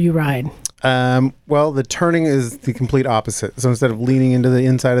how you ride? Well, the turning is the complete opposite. So instead of leaning into the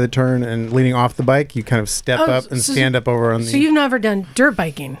inside of the turn and leaning off the bike, you kind of step up and stand up over on the So you've never done dirt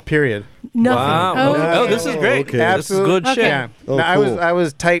biking? period. Nothing. Wow. Oh, Oh, this is great. Okay. This is good Okay. shit. Yeah. Oh, No, cool. I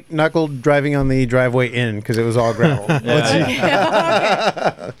was tight knuckled driving on the driveway in because it was all gravel.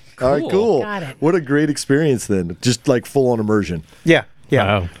 All right, cool. Got it. What a great experience then. Just like full on immersion. Yeah.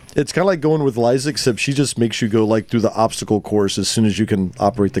 Yeah. Wow. It's kind of like going with Liza, except she just makes you go like through the obstacle course as soon as you can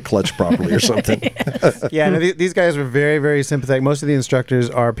operate the clutch properly or something. Yeah, no, these guys were very, very sympathetic. Most of the instructors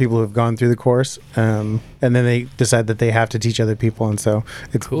are people who have gone through the course, and then they decide that they have to teach other people, and so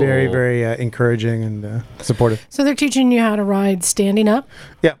it's Cool. very, very encouraging and supportive. So they're teaching you how to ride standing up,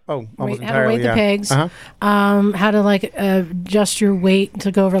 Yeah. Oh, almost how to entirely. weight the pegs, Uh-huh. how to like adjust your weight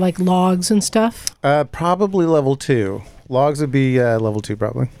to go over like logs and stuff. Probably level 2. Logs would be level 2,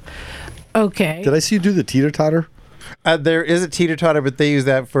 probably. Okay. Did I see you do the teeter-totter? There is a teeter-totter, but they use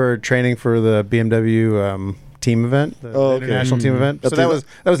that for training for the BMW team event, the Oh, okay. international team event. That's So that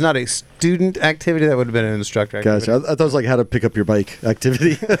it. was not a student activity. That would have been an instructor activity. Gotcha. I thought it was like how to pick up your bike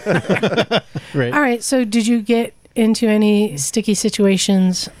activity. Right. All right. So did you get into any sticky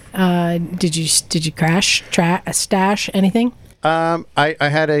situations? Did you crash, stash anything? I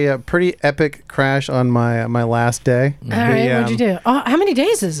had a pretty epic crash on my last day. All right. What'd you do? Oh, how many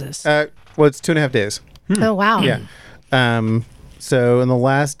days is this? Well, it's 2.5 days. Oh wow. Yeah. So in the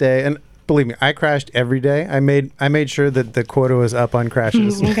last day, and believe me, I crashed every day. I made sure that the quota was up on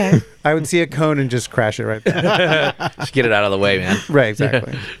crashes. Okay. I would see a cone and just crash it right there. Just get it out of the way, man. Right,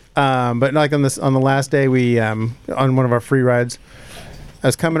 exactly. But like on the last day, we on one of our free rides, I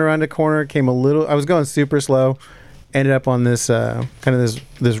was coming around a corner, I was going super slow, ended up on this kind of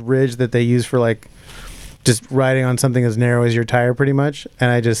this ridge that they use for like just riding on something as narrow as your tire, pretty much, and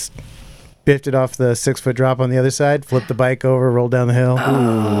I just biffed it off the 6-foot drop on the other side, flipped the bike over, rolled down the hill,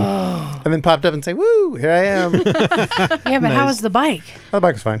 and then popped up and say, "Woo! Here I am." Yeah, but how was the bike? Oh, the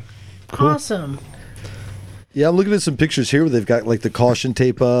bike was fine. Awesome. Yeah, I'm looking at some pictures here where they've got like the caution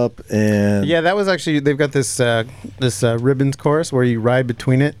tape up and Yeah, that was actually, they've got this ribbons course where you ride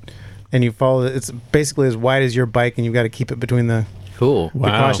between it and you follow it. It's basically as wide as your bike and you've got to keep it between the Cool. the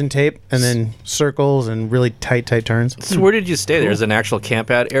caution tape and then circles and really tight turns. So where did you stay? There's an actual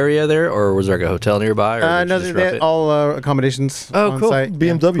camp out area there, or was there like a hotel nearby? Or did No, you just they rough had it? all accommodations Oh, on cool. site.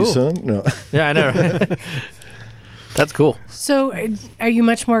 BMW, Cool. son. No. Yeah, I know. That's cool. So, are you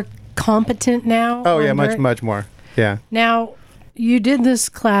much more competent now? Oh, yeah, on much dirt? more. Yeah. Now, you did this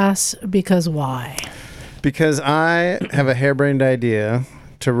class because why? Because I have a harebrained idea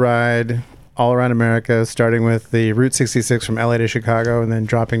to ride all around America, starting with the Route 66 from LA to Chicago and then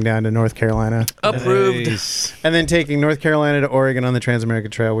dropping down to North Carolina. Approved. Nice. And then taking North Carolina to Oregon on the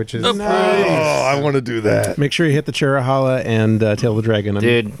Transamerica Trail, which is... Oh, I want to do that. Make sure you hit the Chirrahalla and Tail of the Dragon.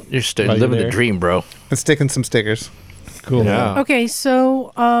 Dude, you're While you're living the there. dream, bro. And sticking some stickers. Cool. Yeah. Okay,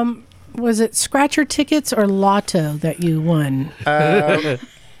 so was it scratcher tickets or lotto that you won?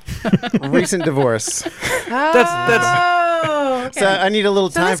 Recent divorce. That's Oh, okay. So I need a little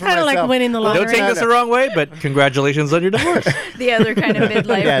So time that's for kind of myself. like winning the lottery. don't take this the wrong way, but congratulations on your divorce. The other kind of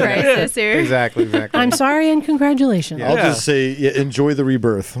midlife Yeah, crisis here. Exactly. I'm sorry and congratulations. Yeah. I'll just say, enjoy the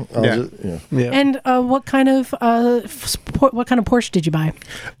rebirth. Yeah. Yeah. And what kind of Porsche did you buy?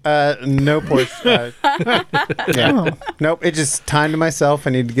 No Porsche. Yeah. Oh, Nope. It just time to myself. I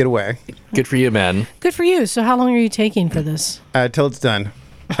need to get away Good for you, man. good for you. So how long are you taking for this? till it's done.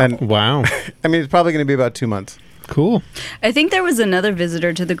 And Wow. I mean, it's probably going to be about 2 months. Cool. I think there was another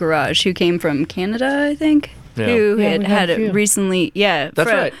visitor to the garage who came from Canada, I think, Yeah. who Yeah, had we had a few. recently, That's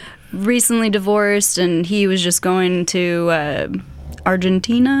right. recently divorced, and he was just going to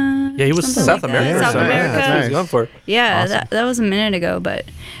Argentina. Yeah, he was something South like America. that. or South something. America. That's what he's going for. Yeah, Awesome. that was a minute ago, but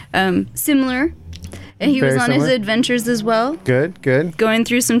similar. And he Very was on his similar. adventures as well, Good. going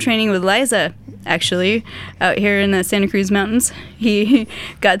through some training with Liza, actually, out here in the Santa Cruz Mountains. He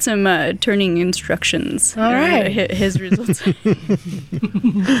got some turning instructions. All right. His results.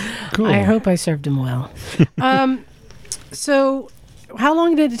 Cool. I hope I served him well. So how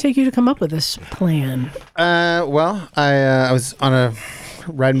long did it take you to come up with this plan? Well, I was on a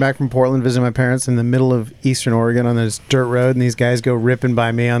riding back from Portland, visiting my parents in the middle of Eastern Oregon on this dirt road, and these guys go ripping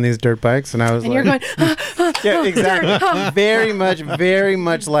by me on these dirt bikes, and I was And like, you're going, yeah, exactly, very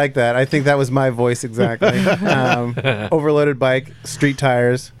much like that. I think that was my voice exactly. Overloaded bike, street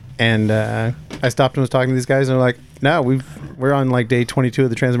tires, and I stopped and was talking to these guys, and they're like, "No, we're on like day 22 of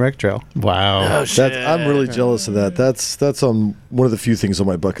the Transamerica Trail." Wow. I'm really jealous of that. That's on one of the few things on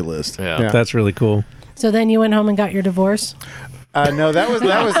my bucket list. Yeah. Yeah. That's really cool. so then you went home and got your divorce? No, that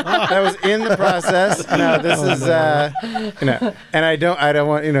was in the process. No, this is and I don't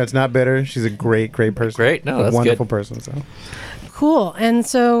want it's not bitter. She's a great person. Great. No, A that's wonderful good. person. So Cool. And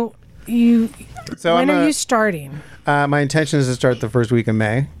so when are you starting? my intention is to start the first week of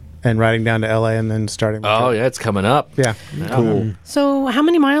May and riding down to LA and then starting. the Oh, trip. yeah, it's coming up. Yeah. Cool. So how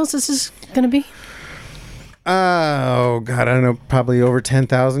many miles is this going to be? Oh God, I don't know. Probably over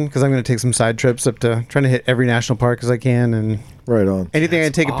 10,000 because I'm going to take some side trips up to trying to hit every national park as I can and Right on. anything I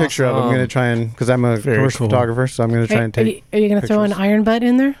can take a picture of. I'm going to try and because I'm a Very commercial cool. photographer, so I'm going to try and take. Are you going to throw an pictures. iron butt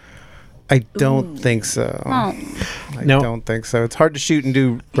in there? I don't think so. Oh. I No. don't think so. It's hard to shoot and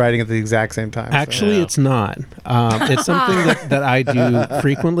do riding at the exact same time. so. Actually, Yeah. it's not. It's something that I do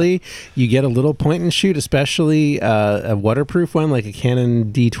frequently. You get a little point and shoot, especially a waterproof one like a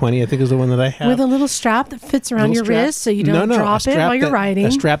Canon D20, I think is the one that I have. With a little strap that fits around your Little strap? wrist so you don't a drop it strap while you're that- riding.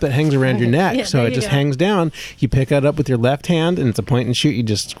 A strap that hangs around your neck, Yeah, so there it you just go. hangs down. You pick it up with your left hand, and it's a point and shoot. You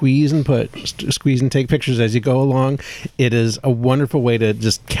just squeeze and squeeze and take pictures as you go along. It is a wonderful way to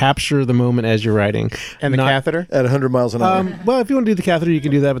just capture the moment as you're riding. And the Not- catheter. At 100 miles an hour. Well, if you want to do the catheter, you can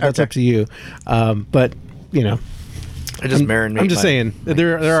do that, but that's Okay. up to you. But I just marinate. I'm just my- saying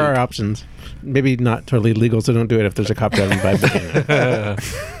there are options. Maybe not totally legal, so don't do it if there's a cop driving by. But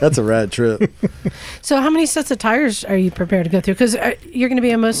That's a rad trip. So how many sets of tires are you prepared to go through? Because you're going to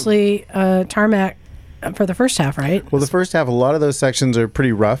be a mostly tarmac for the first half, right? Well, the first half, a lot of those sections are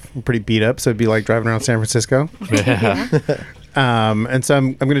pretty rough, pretty beat up. So it'd be like driving around San Francisco. And so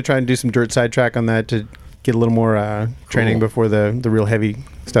I'm going to try and do some dirt sidetrack on that to get a little more training before the real heavy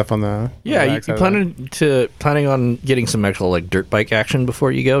stuff on the Yeah, on the you backside of that. planning on getting some actual like dirt bike action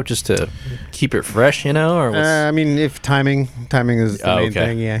before you go, just to keep it fresh, or what's, I mean, if timing is the Oh, main okay.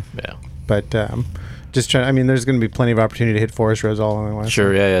 thing, yeah. yeah, But just trying. I mean, there's going to be plenty of opportunity to hit forest roads all along the way.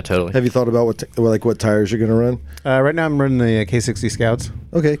 sure, yeah, totally, Have you thought about what tires you're going to run? Right now, I'm running the K60 Scouts.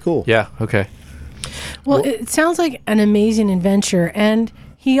 Okay, cool. yeah, okay. Well, it sounds like an amazing adventure. And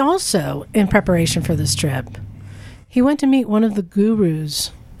he also, in preparation for this trip, he went to meet one of the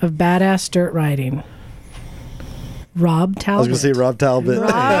gurus of badass dirt riding. Rob I Talbot. was going to say Rob Talbot.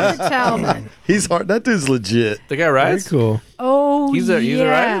 Rob Talbot. He's hard. That dude's legit. The guy Very rides? cool. Oh, He's a rider?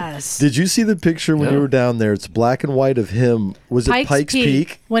 yes. Did you see the picture when No. you were down there? It's black and white of him. Was it Pikes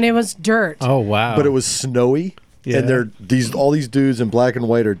Peak? When it was dirt. Oh wow! But it was snowy. Yeah. And they're all these dudes in black and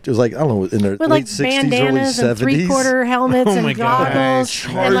white are it was like I don't know in their With late like 60s, early bandanas and 70s. three-quarter helmets Oh my and God. goggles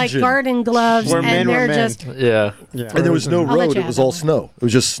and like Charging. garden gloves, We're and men, we're they're men. just Yeah. And there was no I'll let road; you it have was that all one. snow. It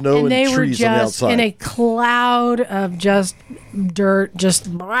was just snow and and, they were trees on the just outside. in a cloud of just dirt, just.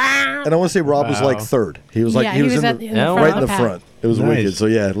 And I want to say Rob was Wow. like third. He was like Yeah, he was in at the, in Yeah, front right of in the pack. front. It was Nice. wicked. So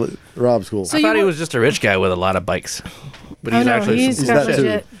yeah, Rob's cool. So I thought you he were- was just a rich guy with a lot of bikes. But Oh he's no, actually he's some got that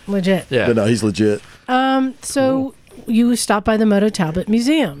shit. too. legit. Yeah. But no, he's legit. So you stopped by the Moto Talbot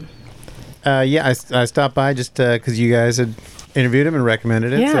Museum. Yeah, I stopped by just because you guys had interviewed him and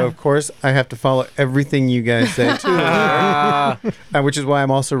recommended it. Yeah. So, of course, I have to follow everything you guys say, too. Which is why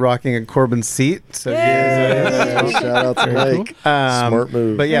I'm also rocking a Corbin seat. So, Shout out to Very Mike. Um, Smart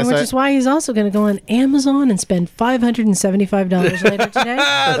move. But yeah, And so which is why he's also going to go on Amazon and spend $575 later today.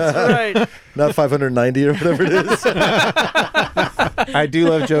 That's right. Not 590 or whatever it is. I do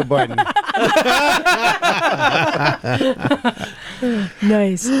love Joe Biden.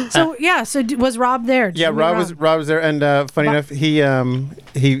 Nice. So yeah, so was Rob there? Did Yeah, you meet Rob was there, and funny enough, he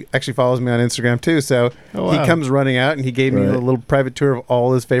actually follows me on Instagram too. So Oh, wow. he comes running out, and he gave me Right. a little private tour of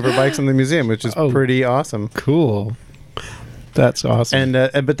all his favorite bikes in the museum, which is Oh. pretty awesome. Cool. That's awesome.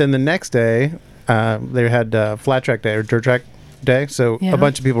 And but then the next day, they had flat track day or dirt track day. So Yeah. a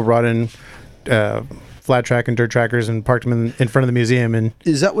bunch of people brought in flat track and dirt trackers and parked them in front of the museum. And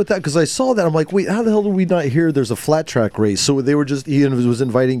Is that what that? Because I saw that. I'm like, wait, how the hell did we not hear there's a flat track race? So they were just, he was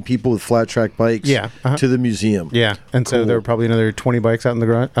inviting people with flat track bikes Yeah, uh-huh. to the museum. yeah, and so Cool. there were probably another 20 bikes out in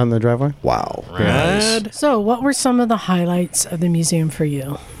the on the driveway. Wow. Rad. So what were some of the highlights of the museum for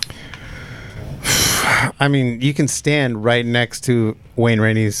you? I mean, you can stand right next to Wayne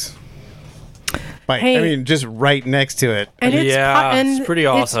Rainey's bike. Hey. I mean, just right next to it. And Yeah, it's pretty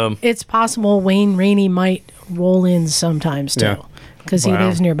awesome. It's possible Wayne Rainey might roll in sometimes too, Yeah. because he Wow.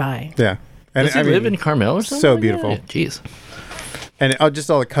 lives nearby. Yeah. And Does he live in Carmel or something? so like beautiful. that? Yeah, jeez. And just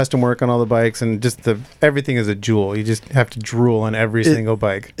all the custom work on all the bikes, and just everything is a jewel. You just have to drool on every single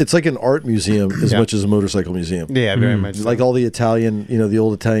bike. It's like an art museum as Yeah. much as a motorcycle museum. Yeah, very much. so. Like all the Italian, the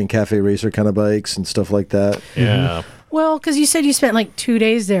old Italian cafe racer kind of bikes and stuff like that. Yeah. Well, because you said you spent like 2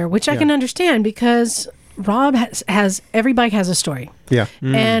 days there, which I Yeah. can understand because Rob has every bike has a story. Yeah.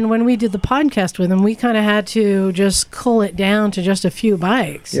 And when we did the podcast with him, we kind of had to just cull it down to just a few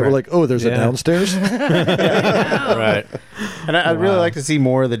bikes. Yeah, we're like, oh, there's a Yeah. downstairs. Right. And I'd really like to see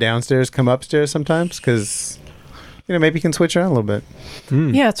more of the downstairs come upstairs sometimes, because maybe you can switch around a little bit.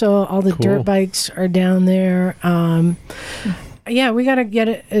 Yeah, so all the Cool. dirt bikes are down there. Yeah, we got to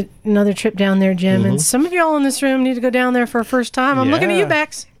get another trip down there, Jim. And some of y'all in this room need to go down there for a first time. I'm looking at you, Yeah.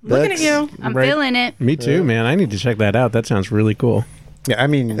 Bex. Looking at Bex. you. I'm Right. feeling it. Me too, man. I need to check that out. That sounds really cool. Yeah, I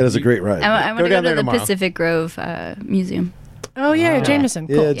mean, It is a great ride. I want Go to go down to there the tomorrow. Pacific Grove Museum. Oh, yeah, Jameson.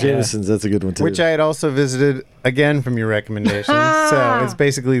 Cool. Yeah, Jameson's, that's a good one too. which I had also visited again from your recommendation. So it's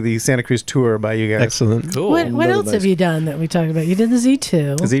basically the Santa Cruz tour by you guys. Excellent. Cool. What Another else nice- have you done that we talked about? You did the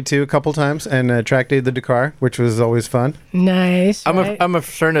Z2. Z2 a couple times, and track day the Dakar, which was always fun. Nice. I'm right?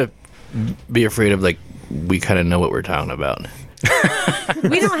 starting to be afraid of we kind of know what we're talking about.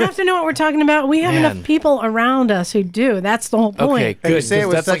 We don't have to know what we're talking about. We have Man. enough people around us who do. That's the whole point. Okay, good. you say it 'cause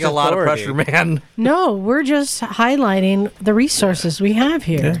with that's like such a lot of authority. pressure, man. No, we're just highlighting the resources we have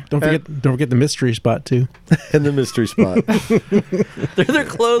here. Yeah. Don't forget the mystery spot too. in the mystery spot. They're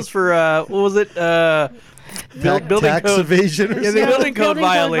closed for what was it? Building Tax code. evasion. Or Yeah, the Yeah, building code building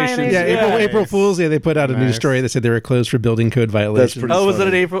code violations. violations. Yeah, Yeah. April Fools. Yeah, they put out a news Nice. story that said they were closed for building code violations. pretty Oh, was it funny.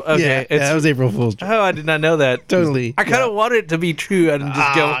 in April? Okay, Yeah, it's, that was April Fools. oh, I did not know that. Totally. I kind of wanted it to be true and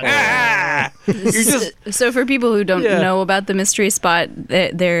just go. Ah! You're just So for people who don't Yeah. know about the mystery spot,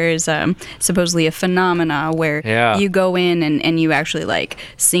 there's supposedly a phenomena where Yeah. you go in and you actually like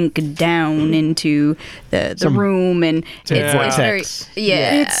sink down into the room and it's very vortex.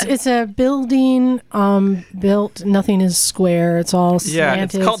 yeah. It's a building built. Nothing is square. It's all Yeah,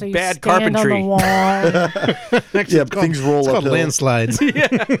 it's slanted. called so you bad stand carpentry. on the wall. Yeah, things roll It's called uphill. landslides.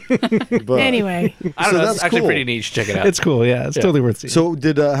 But- Anyway, I don't So know. that's It's actually cool. pretty neat. Check it out. It's cool. Yeah, it's totally worth seeing. So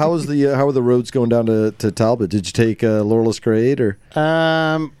did how was the how were the roads going down to Talbot? Did you take Laurel's Grade or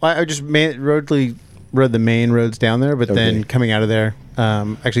I just rode the main roads down there, but then Okay. coming out of there,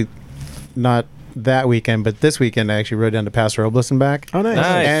 actually not that weekend, but this weekend I actually rode down to Paso Robles and back. Oh, nice.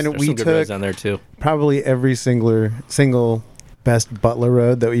 nice. And There's we some good roads took down there too. Probably every single best Butler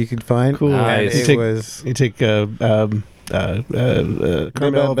road that you could find. Cool. And Nice. it was You take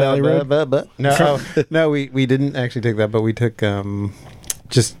Carmel Valley Road. No, we didn't actually take that, but we took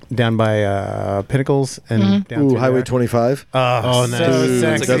just down by Pinnacles and down Ooh, through Highway there. 25. Oh, nice. so Dude,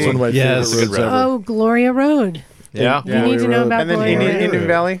 sexy. that's one of my Yes. favorite roads ever. Oh, Gloria Road. Yeah. You need to know about And then Gloria Road. Indian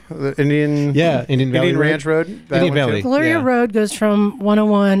Valley, the Indian Indian Valley Road. Ranch Road, that Indian one too? Valley. Gloria Yeah. Road goes from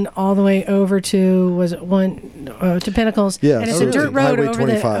 101 all the way over to to Pinnacles. Yeah, and it's so a dirt road Highway over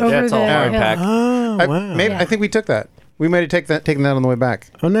 25. the Yeah, it's all hard hill. packed. Oh, wow. I think we took that. We might have taken that on the way back.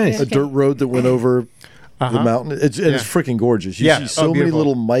 Oh, nice. A dirt road that went over the mountain. It's freaking gorgeous. You Yeah. see Oh, so many beautiful.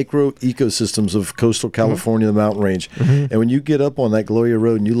 little micro ecosystems of coastal California, the mountain range. And when you get up on that Gloria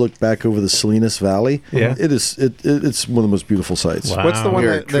Road and you look back over the Salinas Valley, Yeah. it's one of the most beautiful sights. Wow. What's the one We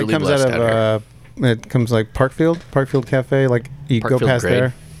are that truly comes out blessed of? It comes like Parkfield Cafe. Like you Parkfield go past grade.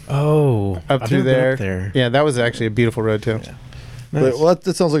 there, Oh. up I've through never been there. up there. Yeah, that was actually a beautiful road too. But, well,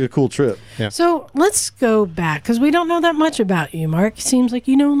 that sounds like a cool trip. So let's go back because we don't know that much about you, Mark. Seems like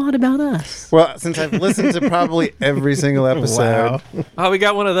you know a lot about us. Well, since I've listened to probably every single episode, Wow. Oh, we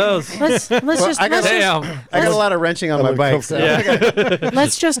got one of those. Let's just I got- Damn. I got a lot of wrenching on my bike. So.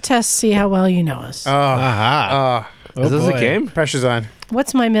 let's just test see how well you know us. Aha. Oh, Is this a boy. game? Pressure's on.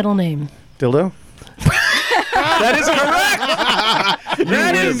 What's my middle name? Dildo. That is correct.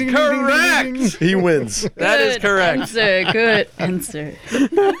 That is correct. He wins. That is correct. Answer. Good answer.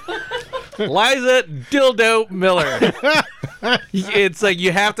 Liza Dildo Miller. It's like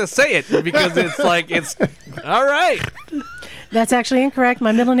you have to say it because it's like it's all right. That's actually incorrect.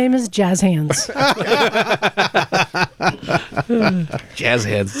 My middle name is Jazz Hands. Jazz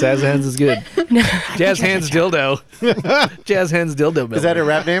hands. Jazz hands is good. Jazz hands dildo. Jazz hands dildo. Miller. Is that a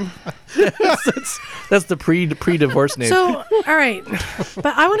rap name? That's the pre-divorce name. So, all right.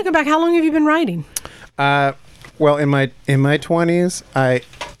 But I want to go back. How long have you been riding? Well, in my 20s, I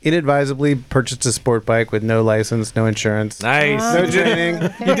inadvisably purchased a sport bike with no license, no insurance, nice. no training.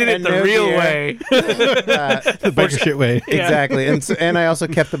 You did it the no real gear. way. The biker shit way. Exactly, and I also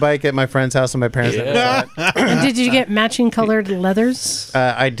kept the bike at my friend's house, and my parents never saw it. And did you get matching colored leathers?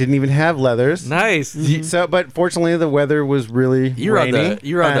 I didn't even have leathers. Nice. So, but fortunately, the weather was really You were on rainy.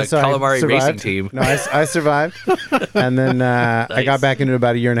 the so I calamari racing survived. team. No, I survived, and then I got back into it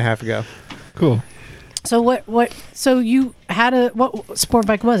about a year and a half ago. Cool. So what? So you had what sport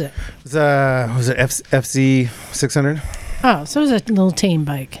bike was it? It was it FC 600? Oh, so it was a little tame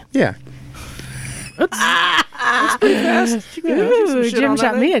bike. Yeah. Ooh, Jim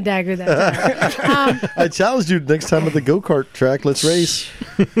shot me a dagger that time. I challenged you next time at the go-kart track. Let's race.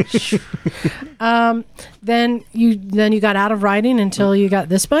 Then you got out of riding until you got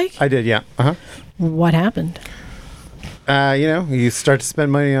this bike. I did, yeah. What happened? You start to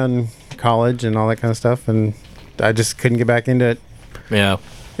spend money on college and all that kind of stuff, and I just couldn't get back into it. Yeah.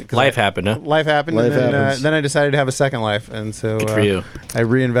 Life happened, huh? Life happened, Life and happens. then I decided to have a second life, and so Good for you. I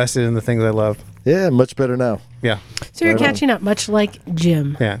reinvested in the things I love. Yeah, much better now. Yeah, So you're Right on. catching up, much like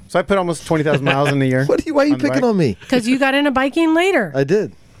Jim, yeah. So I put almost 20,000 miles in a year. Why are you On the picking bike. on me? because you got into biking later, I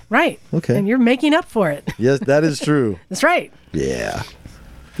did. right? Okay. And you're making up for it. Yes, that is true. That's right. Yeah.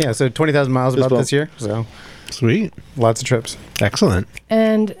 Yeah, so 20,000 miles Fist about bump. this year. So Sweet. lots of trips. Excellent.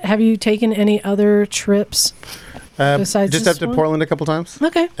 And have you taken any other trips? Besides just this up to one? Portland a couple times,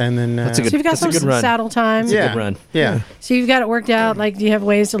 Okay. and then That's a So you've got That's a some good run. saddle time. yeah, good run. Yeah. So you've got it worked out. Like, do you have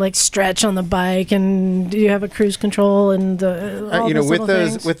ways to like stretch on the bike, and do you have a cruise control and all You know, those with little those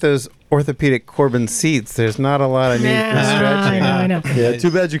things? with those orthopedic Corbin seats, there's not a lot of need for I stretching. know. Yeah, too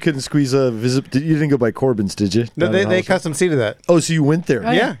bad you couldn't squeeze a visit. You didn't go by Corbin's, did you? No, Down they in Hollister? custom seated that. Oh, so you went there?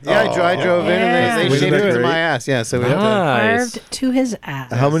 Oh, Yeah, I drove in Yeah. and they Wasn't shaped that it to great? my ass. Yeah, so we had to, Nice. Carved to his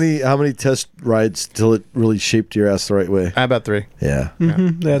ass. How many test rides till it really shaped your ass the right way? about 3. Yeah,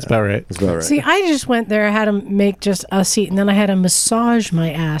 That's about right. that's about right. See, I just went there. I had to make just a seat, and then I had to massage my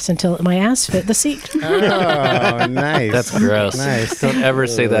ass until my ass fit the seat. Oh, nice. That's gross. Nice. Don't ever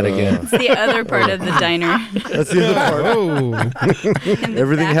say that again. It's the other part of the diner. That's the other part. Oh, in the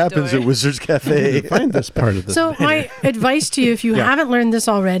Everything back happens door. at Wizards Cafe. find this part of the. So my advice to you, if you Yeah. haven't learned this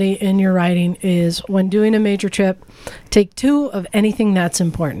already in your riding, is when doing a major trip, take 2 of anything that's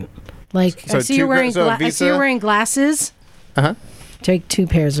important. Like So I see 2 you're wearing so I see Visa? you're wearing glasses. Uh-huh. Take 2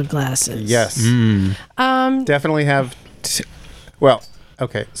 pairs of glasses. Yes. Um, Definitely have. Well,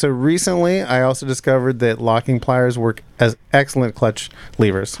 okay. So recently, I also discovered that locking pliers work as excellent clutch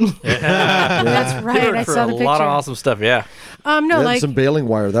levers. that's right. I For saw a the picture. lot of awesome stuff. Yeah. No, Yeah, like some baling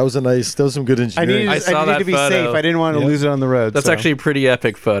wire. That was some good I engineering. needed, I I saw needed that to be photo. safe. I didn't want to Yeah. lose it on the road. That's so. actually a pretty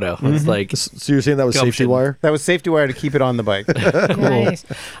epic photo. It's like So you're saying that was Gumption. safety wire? That was safety wire to keep it on the bike. nice.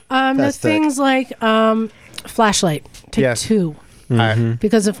 The Fast tech. things like flashlight. Take Yes. 2 I-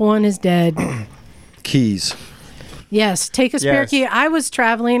 because if one is dead, Keys. Yes, take a spare Yes. key. I was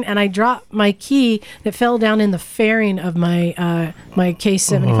traveling and I dropped my key that fell down in the fairing of my my Case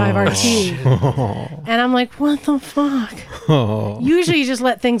 75 RT. And I'm like, what the fuck? Usually you just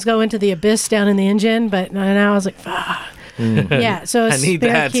let things go into the abyss down in the engine, but now I was like, fuck. Yeah, so a I need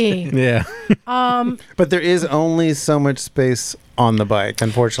spare that. key. Yeah. But there is only so much space on the bike,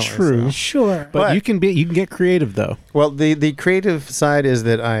 unfortunately. True. so. Sure. But you can get creative though. Well, the creative side is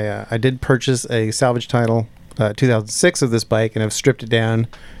that I did purchase a salvage title 2006 of this bike, and I've stripped it down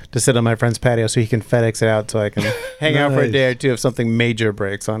to sit on my friend's patio so he can FedEx it out so I can hang out for a Nice. day or two if something major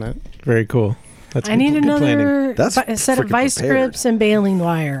breaks on it. Very cool. That's I need good planning. another That's set of freaking vice prepared. grips and baling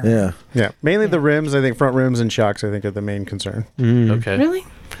wire. Yeah. Yeah, mainly the rims. I think front rims and shocks. I think are the main concern. Okay. Really?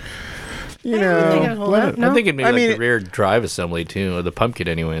 You I don't think know, I'd hold up. No? I'm thinking maybe I like mean- the rear drive assembly too, or the pumpkin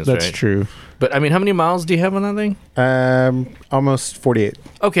anyways, That's right? true. But I mean, how many miles do you have on that thing? almost 48.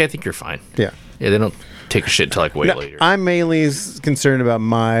 Okay, I think you're fine. Yeah. Yeah, they don't take a shit till like way No, later. I'm mainly concerned about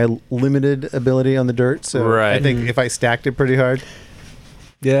my limited ability on the dirt. So Right. I think if I stacked it pretty hard.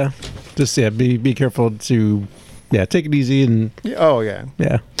 Yeah. Just be careful to take it easy and Oh yeah.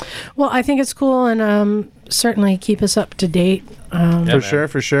 Well, I think it's cool and certainly keep us up to date. Yeah, For man. sure,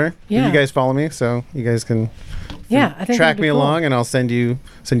 for sure. Yeah. You guys follow me, so you guys can I think track that'd be me cool. along, and I'll send you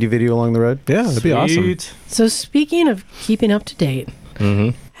video along the road. yeah, that'd be awesome. Sweet. So speaking of keeping up to date,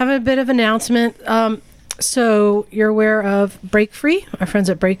 have a bit of announcement. So you're aware of Break Free, our friends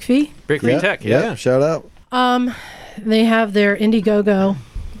at Break Free. Break Free Tech, yeah. Shout out. They have their Indiegogo,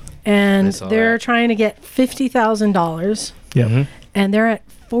 and I saw they're that. trying to get $50,000, Yeah. and they're at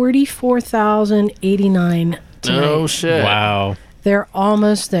 $44,089 tonight. Oh shit! Wow. They're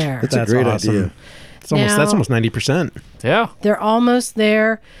almost there. It's That's a great awesome. idea. That's Now- almost 90%. Yeah. They're almost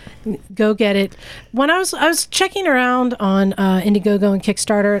there. Go get it. When I was checking around on Indiegogo and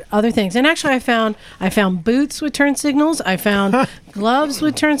Kickstarter, other things, and actually I found boots with turn signals. I found gloves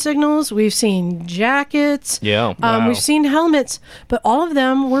with turn signals. We've seen jackets. Yeah. We've seen helmets, but all of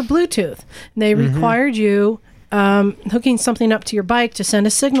them were Bluetooth. They required you hooking something up to your bike to send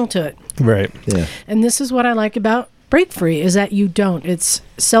a signal to it. Right. Yeah. And this is what I like about Break Free is that you don't. It's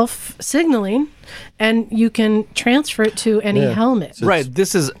self-signaling, and you can transfer it to any Yeah. helmet. So Right.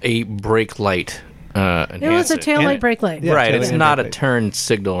 This is a brake light. It was a enhancer. tail light brake light. Yeah, Right. tail It's light not a brake light. turn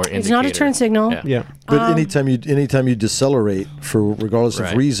signal or indicator. It's not a turn signal. Yeah. Yeah. But anytime you decelerate for regardless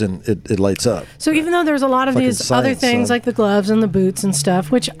Right. of reason, it lights up. So even though there's a lot of Fucking these other science, things son. like the gloves and the boots and stuff,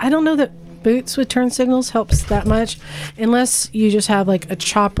 which I don't know that boots with turn signals helps that much, unless you just have like a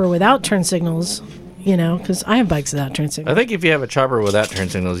chopper without turn signals. You know, because I have bikes without turn signals. I think if you have a chopper without turn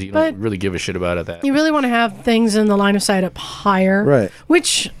signals, you But- don't really give a shit about it. That You really want to have things in the line of sight up higher. Right.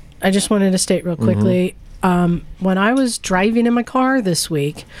 Which I just wanted to state real quickly. When I was driving in my car this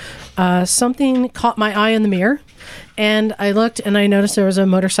week, something caught my eye in the mirror. And I looked and I noticed there was a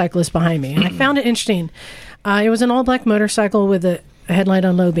motorcyclist behind me. And I found it interesting. It was an all black motorcycle with a headlight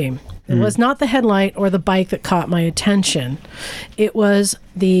on low beam. It was not the headlight or the bike that caught my attention. It was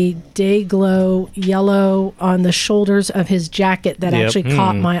the day glow yellow on the shoulders of his jacket that Yep. actually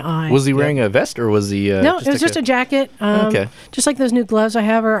caught my eye. was he wearing a vest or was he? No, it was just a jacket. Okay. Just like those new gloves I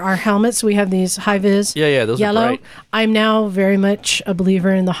have are our helmets. We have these high vis. Yeah, those are yellow. bright. I'm now very much a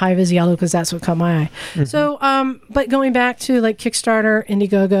believer in the high vis yellow because that's what caught my eye. So, but going back to like Kickstarter,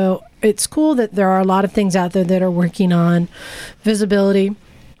 Indiegogo, it's cool that there are a lot of things out there that are working on visibility.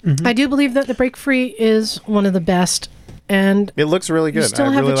 I do believe that the Break Free is one of the best, and It looks really good. still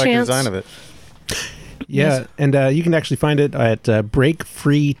I have really a like chance. the design of it. Yeah, and you can actually find it at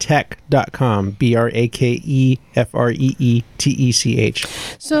breakfreetech.com.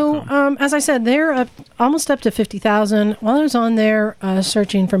 BRAKEFREETECH. so as I said, they're almost up to 50,000. While I was on there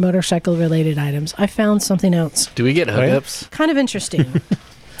searching for motorcycle related items, I found something else Do we get yeah? hookups? kind of interesting.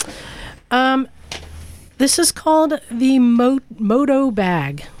 This is called the Moto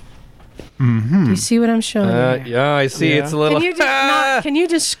bag. Do you see what I'm showing you there? Yeah, I see. Yeah. It's a little. Can you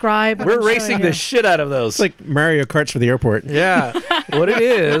describe? what We're I'm showing racing you? the shit out of those. It's like Mario Karts for the airport. Yeah, what it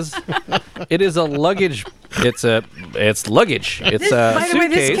is a luggage. It's luggage. It's a By the way,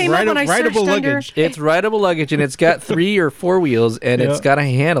 this suitcase. came up when I searched Rideable under. luggage. It's rideable luggage, and it's got 3 or 4 wheels, and it's Yeah. got a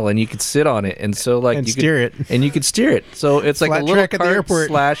handle, and you can sit on it, and so like And you steer it. and you can steer it. So it's like Flat a little track at the cart airport.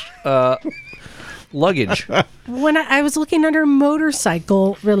 slash luggage. When I was looking under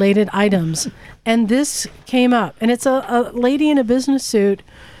motorcycle related items, and this came up, and it's a lady in a business suit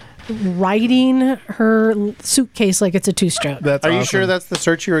riding her suitcase like it's a two-stroke. That's Are you awesome. sure that's the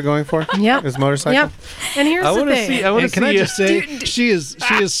search you were going for? Yep. Is motorcycle? Yep. And here's I the want to thing. see. I want to And see. can I you- just say she is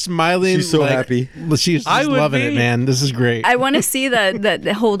smiling. She's so like- happy. She's I just would loving it, be. man. This is great. I want to see that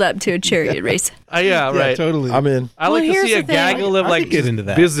hold up to a chariot race. Yeah, right. Totally. I'm in. I like to here's see a the thing. gaggle of I like could get into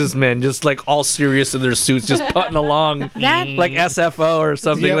that. businessmen, just like all serious in their suits, just putting along That- like SFO or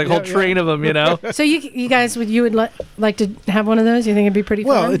something, Yep, like yep, whole train of them, you know. So you guys would like to have one of those? You think it'd be pretty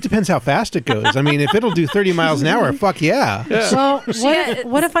Well, fun? it depends how fast it goes. I mean, if it'll do 30 miles an hour, fuck yeah. Well,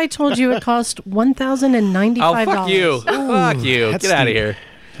 what if I told you it cost $1,095? Oh, fuck you! Fuck you! That's Get out of steep. here.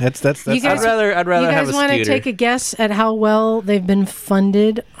 That's You guys- I'd rather You have guys a want to scooter. take a guess at how well they've been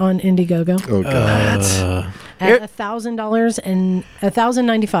funded on Indiegogo? Oh god. At $1,000 and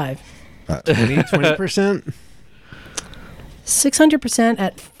 $1,095. 20%. 600%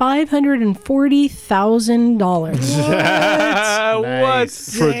 at $540,000. What?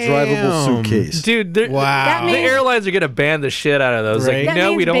 For a drivable Damn. suitcase. Dude, Wow. That the means- airlines are gonna ban the shit out of those. Right. Like, That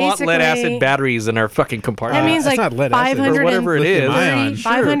no, we means don't want lead basically- acid batteries in our fucking That compartment. means that's like not lead acid. Or 530 whatever it is. Lithium-ion, sure.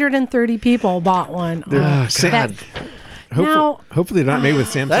 530 people bought one. God. Now, Hopefully they're not made with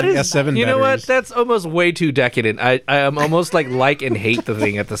Samsung That is, S7 you know what? batteries. That's almost way too decadent. I am almost like and hate the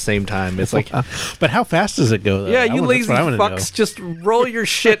thing at the same time. It's like, But how fast does it go, though? yeah, I you want- lazy that's what I wanna know. fucks, just roll your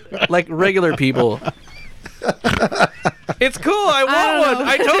shit like regular people. It's cool. I want one.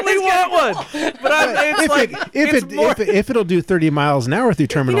 I totally want one. But it's like If it'll do 30 miles an hour through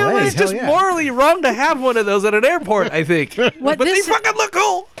Terminal You know A, what? it's hell just yeah. morally wrong to have one of those at an airport. I think. What But this- they fucking look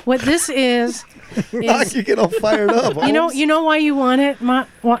cool. what this is You get all fired up. you know why you want it? Why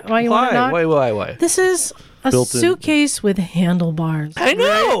you want it? Not? Why? This is a Built in. suitcase with handlebars. I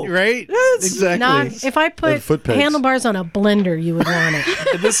know. Right? Yes. Exactly. Not, if I put And foot pegs. handlebars on a blender, you would want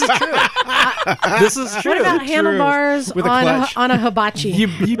it. This is true. This is true. What about handlebars With a on clutch. a hibachi? You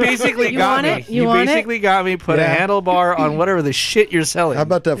basically You got want me. it? You want it? basically got me. Put a Yeah. handlebar on whatever the shit you're selling. How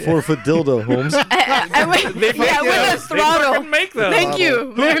about that 4-foot dildo, Holmes? With a throttle. fucking make those. Thank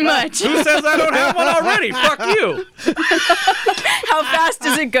you very much. Who says I don't have one already? Fuck you. How fast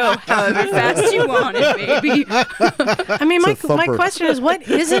does it go? However fast you want it, baby. I mean, my It's a thumper. question is, what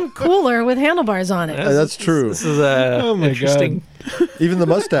isn't cooler with handlebars on it? That's true. This is Oh my interesting. Even the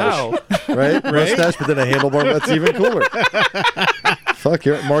mustache, Wow. right? Mustache, but then a handlebar. That's even cooler. Fuck,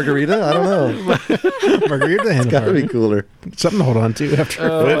 you're margarita. I don't know. Margarita Gotta handlebar. be cooler. Something to hold on to after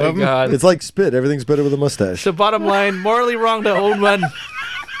Oh my god. It's like spit. Everything's better with a mustache. So bottom line, morally wrong to own one,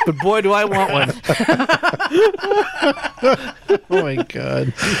 but boy, do I want one. Oh my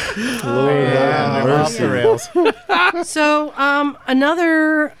god. Off the rails. So,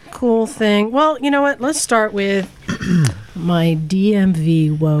 another cool thing. Well, you know what? Let's start with my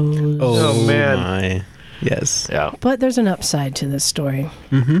DMV woes. Oh, man. My. Yes. Yeah. But there's an upside to this story.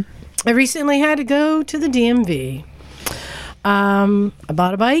 Mm-hmm. I recently had to go to the DMV. I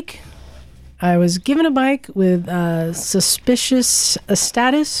bought a bike. I was given a bike with suspicious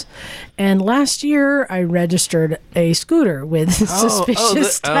status, and last year I registered a scooter with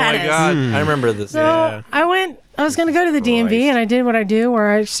suspicious status. Oh my god. I remember this. So Yeah. I was going to go to the DMV, Christ. and I did what I do, where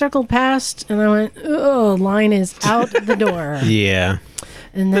I circled past, and I went, oh, line is out the door. Yeah.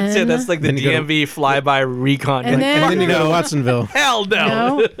 And then, That's it. That's like the Then you go- DMV flyby recon. And Like, then- And then you go to no. Watsonville. Hell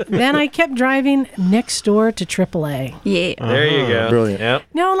no. no, then I kept driving next door to AAA. Yeah. There you go. Brilliant. Yep.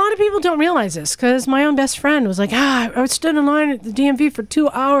 Now, a lot of people don't realize this because my own best friend was like, I stood in line at the DMV for 2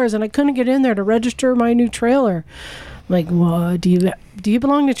 hours and I couldn't get in there to register my new trailer. I'm like, well, do you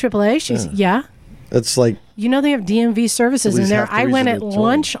belong to AAA? She's, yeah. That's like You know they have DMV services At in least there. half the I went reason at to join.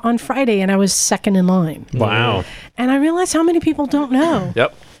 lunch on Friday and I was second in line. Wow. And I realized how many people don't know.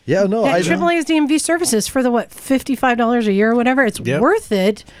 Yep. yeah, no, That I AAA's DMV services for the $55 a year or whatever. It's Yep. worth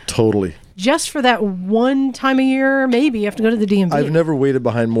it totally. just for that one time a year. Maybe you have to go to the DMV. I've never waited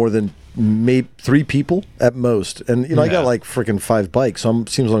behind more than maybe 3 people at most, and I got like freaking 5 bikes. So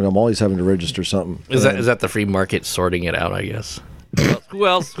seems like I'm always having to register something. Is And that the free market sorting it out? I guess. Who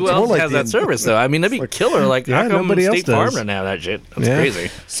else more has like that the- service though? I mean, that'd be killer. Like, Yeah, how come nobody else State Farm does. doesn't have that shit? That's Yeah.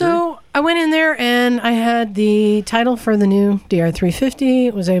 crazy. So I went in there and I had the title for the new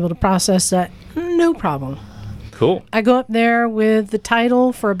DR350. Was able to process that, no problem. Cool. I go up there with the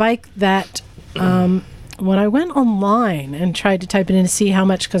title for a bike that, when I went online and tried to type it in to see how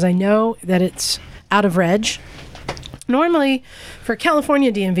much, because I know that it's out of reg. Normally, for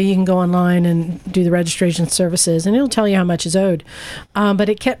California DMV, you can go online and do the registration services, and it'll tell you how much is owed. But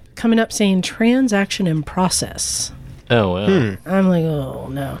it kept coming up saying transaction in process. Oh well. I'm like, oh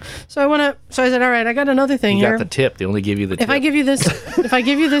no. So I went up. So I said, all right, I got another thing You here. got the tip. They only give you the tip. If I give you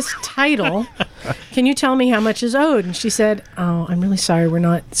this, title, can you tell me how much is owed? And she said, oh, I'm really sorry, we're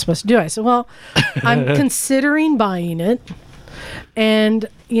not supposed to do it. I said, well, I'm considering buying it. And,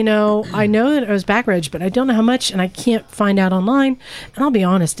 I know that it was back reg, but I don't know how much, and I can't find out online. And I'll be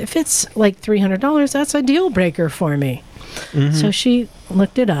honest, if it's like $300, that's a deal breaker for me. So she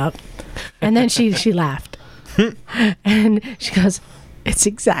looked it up. And then she laughed. And she goes, it's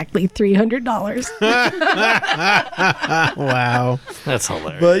exactly $300. Wow. That's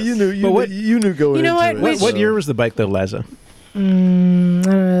hilarious. But you knew going You know into what? it. What year was the bike though, Liza?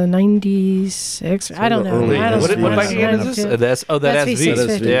 96. I don't know. early- I don't What know. bike again is this? That's That SV.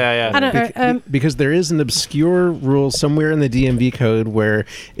 SV650. Yeah. I don't, Because there is an obscure rule somewhere in the DMV code where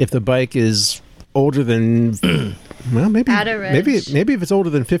if the bike is older than well maybe Out of reg. maybe if it's older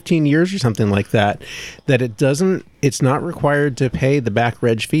than 15 years or something like that it's not required to pay the back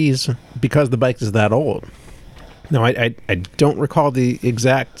reg fees because the bike is that old. No, I don't recall the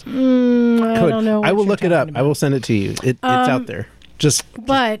exact code. I don't know. I what will you're look it up. talking I will send it to you. It's out there.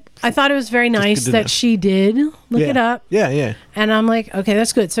 But I thought it was very nice good to that know. she did look it up. Yeah. And I'm like, okay,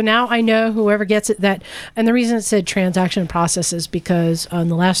 that's good. So now I know whoever gets it that, and the reason it said transaction process is because the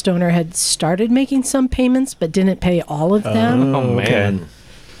last owner had started making some payments but didn't pay all of them. Oh man.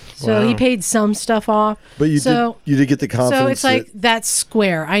 So he paid some stuff off. But you So- did get the confidence. So it's like, that's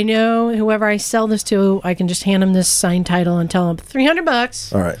square. I know whoever I sell this to, I can just hand them this signed title and tell them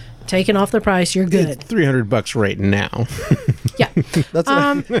 $300, all right. taken off the price, you're good. It's $300 right now. Yeah. That's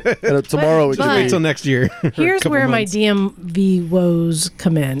and tomorrow. but- Wait till next year. Here's where my DMV woes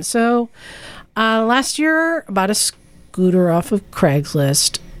come in. So last year, I bought a scooter off of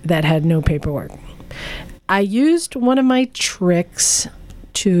Craigslist that had no paperwork. I used one of my tricks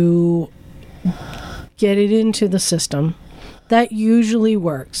to get it into the system. That usually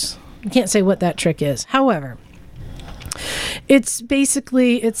works. I can't say what that trick is. However, it's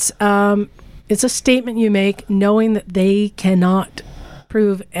basically it's a statement you make knowing that they cannot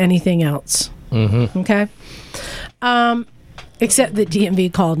prove anything else. Mm-hmm. Okay. Except that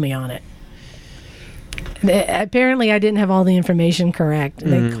DMV called me on it. Apparently, I didn't have all the information correct.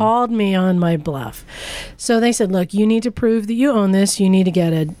 They called me on my bluff. So they said, look, you need to prove that you own this. You need to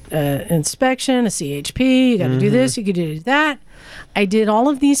get an inspection, a CHP. You got to do this. You could do that. I did all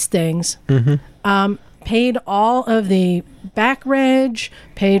of these things. Paid all of the back reg,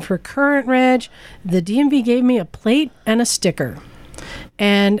 paid for current reg. The DMV gave me a plate and a sticker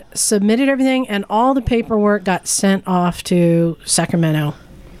and submitted everything, and all the paperwork got sent off to Sacramento.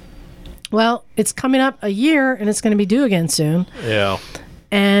 Well, it's coming up a year, and it's going to be due again soon. Yeah.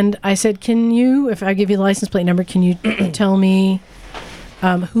 And I said, can you, if I give you the license plate number, can you tell me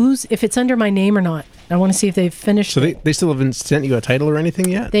if it's under my name or not? I want to see if they've finished So it. they still haven't sent you a title or anything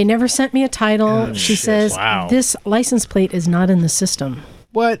yet? They never sent me a title. She says, Wow. this license plate is not in the system.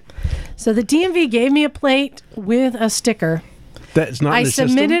 What? So the DMV gave me a plate with a sticker. That's not I in the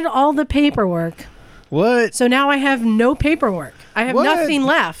submitted system? all the paperwork. What? So now I have no paperwork. I have What? nothing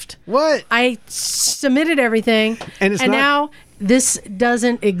left. What? I submitted everything, And it's not- now this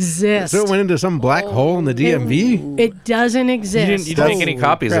doesn't exist. So it went into some black hole in the DMV? It doesn't You exist. didn't make any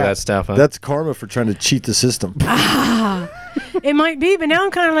copies of crap. that stuff, huh? That's karma for trying to cheat the system. It might be, but now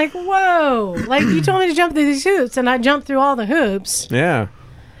I'm kind of like, whoa. Like, you told me to jump through these hoops, and I jumped through all the hoops. Yeah.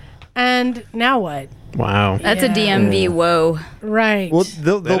 And now what? Wow. That's a Yeah. DMV whoa. Right. Well,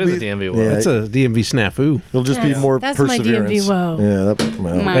 they'll That is be a DMV one. Yeah, That's a DMV snafu. it'll just be more That's my perseverance. DMV woe.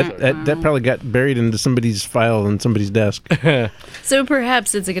 Yeah, That probably got buried into somebody's file on somebody's desk. So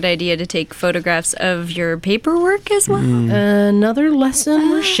perhaps it's a good idea to take photographs of your paperwork as well. Another lesson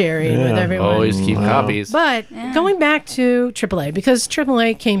we're sharing with Yeah. everyone. Always keep copies. But going back to AAA, because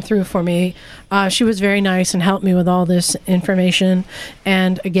AAA came through for me, she was very nice and helped me with all this information.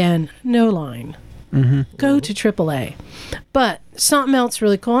 And again, no line. Go to AAA. But something else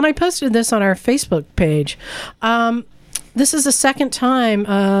really cool, and I posted this on our Facebook page. This is the second time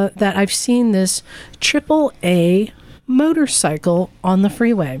that I've seen this AAA motorcycle on the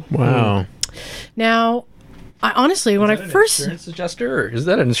freeway. Wow. Now, I honestly, when I first Insurance adjuster? Is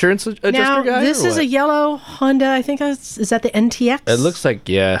that an insurance adjuster now guy? this or is what? a yellow Honda. I think is that the NTX? It looks like,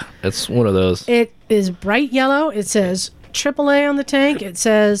 yeah, it's one of those. It is bright yellow. It says AAA on the tank. It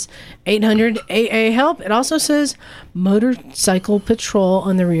says 800 AA help. It also says motorcycle patrol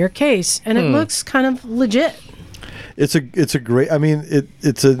on the rear case, and it looks kind of legit. It's a great. I mean,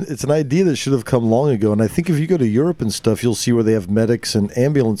 it's an idea that should have come long ago. And I think if you go to Europe and stuff, you'll see where they have medics and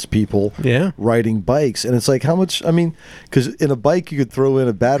ambulance people riding bikes. And it's like, how much? I mean, because in a bike you could throw in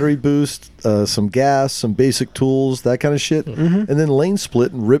a battery boost, some gas, some basic tools, that kind of shit, and then lane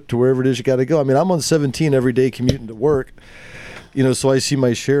split and rip to wherever it is you got to go. I mean, I'm on 17 every day commuting to work, so I see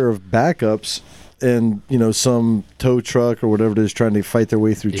my share of backups and some tow truck or whatever it is trying to fight their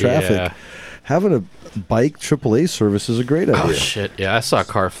way through traffic. Yeah. having a bike AAA service is a great idea. Oh shit! Yeah, I saw a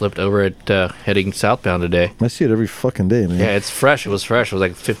car flipped over at heading southbound today. I see it every fucking day, man. Yeah, it's fresh. It was fresh. It was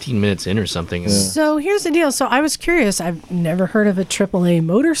like 15 minutes in or something. So here's the deal. So I was curious. I've never heard of a AAA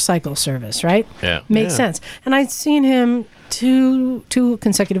motorcycle service, right? Yeah. Makes sense. And I'd seen him two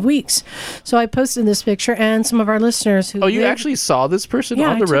consecutive weeks. So I posted this picture, and some of our listeners who Oh, you live- actually saw this person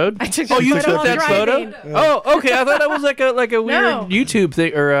Yeah, on the road? I took Oh, that you photo took while that driving. photo? Oh, okay. I thought that was like a weird No. YouTube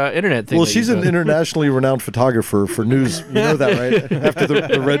thing or internet thing. Well, that she's you an found. internationally renowned photographer for news. You know that, right? After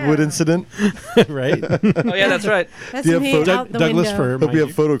the Redwood incident. right? Oh yeah, that's right. That's Do you have me photo- out the Douglas window. fir. Hope we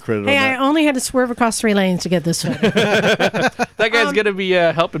have photo credit Hey, on I that. only had to swerve across 3 lanes to get this photo. That guy's gonna be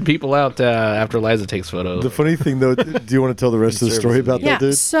helping people out after Liza takes photos. The funny thing, though, do you want to tell the rest of the story about Yeah, that,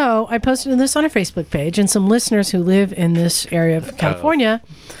 dude? so I posted this on a Facebook page, and some listeners who live in this area of California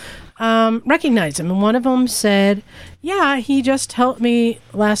recognized him. And one of them said, yeah, he just helped me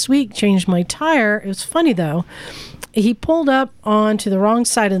last week change my tire. It was funny, though. He pulled up onto the wrong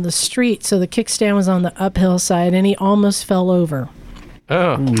side of the street, so the kickstand was on the uphill side, and he almost fell over.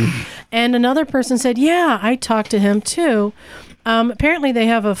 Oh, And another person said, yeah, I talked to him, too. Apparently, they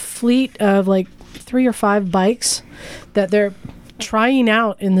have a fleet of like 3 or 5 bikes that they're trying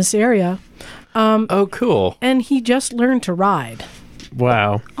out in this area, oh, cool. and he just learned to ride.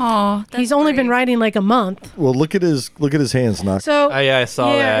 Wow. Oh, He's only been riding like a month. Well, look at his hands, Knock. So Oh yeah, I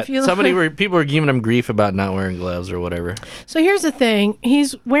saw Yeah, that. if you People were giving him grief about not wearing gloves or whatever. So here's the thing: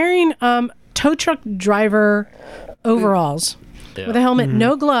 he's wearing tow truck driver overalls Yeah. with a helmet,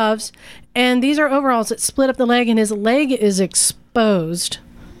 no gloves, and these are overalls that split up the leg, and his leg is exposed.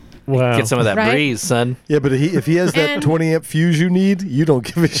 Wow. Get some of that Right? breeze, son. Yeah, but if he has that And- 20 amp fuse you need, you don't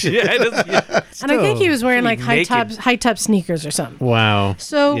give a shit. Yeah, it is, yeah. And I think he was wearing Should like be naked. high top sneakers or something. Wow.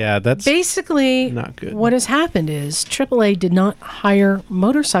 So Yeah, that's basically not good. what has happened is AAA did not hire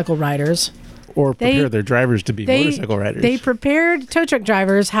motorcycle riders. Or prepare they- their drivers to be They, motorcycle riders. They prepared tow truck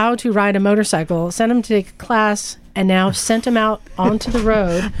drivers how to ride a motorcycle, sent them to take a class, and now sent them out onto the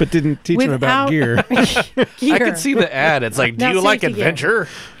road. but didn't teach them about gear. I could see the ad. It's like, do Now you like safety gear. adventure?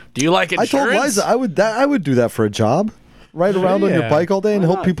 Do you like I insurance? told Liza I would do that for a job. Ride around on your Yeah. bike all day and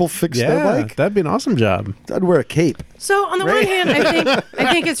help people fix their Yeah, bike. that'd be an awesome job. I'd wear a cape. So on the one hand,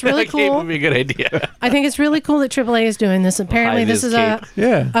 I think it's really That cape would cool. be a good idea. I think it's really cool that AAA is doing this. Apparently, this is High-vis a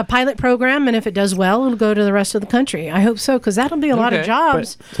Yeah. a pilot program, and if it does well, it'll go to the rest of the country. I hope so, because that'll be a lot of Okay.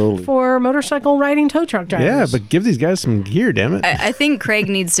 jobs Totally. for motorcycle riding tow truck drivers. Yeah, but give these guys some gear, damn it. I think Craig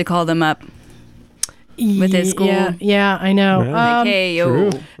needs to call them up with his school. Yeah, I know. Yeah. Like, hey, yo. True.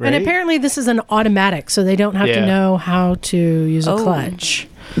 And right? apparently, this is an automatic, so they don't have to Yeah. know how to use a Oh. clutch.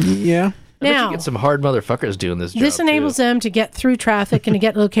 Yeah. I bet Now, you get some hard motherfuckers doing this job. this enables too. them to get through traffic and to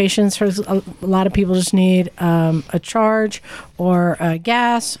get locations. For a lot of people, just need a charge or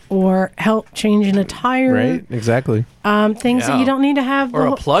gas or help changing a tire. Right? Exactly. Things that Yeah. you don't need to have Or a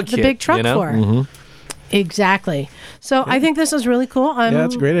the plug the kit, big truck you know? for. Exactly. So I think this is really cool. Yeah,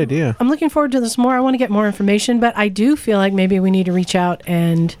 that's a great idea. I'm looking forward to this more. I want to get more information, but I do feel like maybe we need to reach out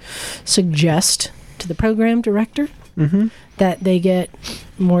and suggest to the program director that they get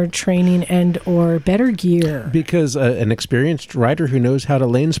more training and or better gear. Because an experienced rider who knows how to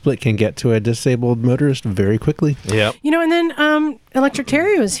lane split can get to a disabled motorist very quickly. Yep. You know, and then Electric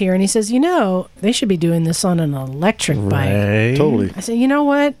Terry was here, and he says, they should be doing this on an electric bike. Right? Totally. I said, you know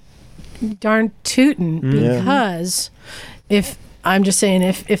what? Darn tootin', Yeah. because if I'm just saying,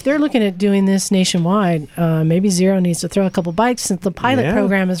 if they're looking at doing this nationwide, maybe Zero needs to throw a couple bikes since the pilot Yeah.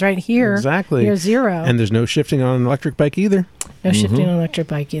 program is right here. Exactly. Near Zero. And there's no shifting on an electric bike either. No shifting on electric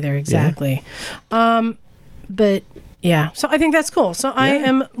bike either. Exactly. But yeah, so I think that's cool. So I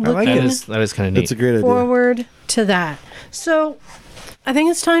am like looking That is kind of neat. That's a great idea. forward to that. So I think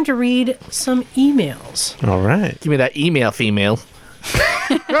it's time to read some emails. All right. Give me that email, female.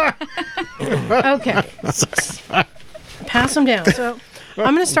 Okay. Pass them down. So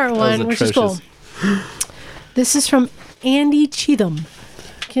I'm going to start one, which is cool. atrocious. This is from Andy Cheatham.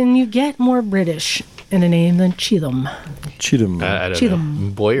 Can you get more British in a name than Cheatham? Cheatham. I don't Cheatham.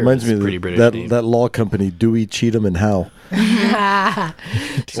 know. Boyer Reminds is me a of pretty British that name. that law company, Dewey, Cheatham, and Howe.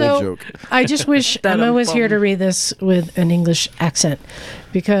 So Old joke. I just wish Emma was here to read this with an English accent,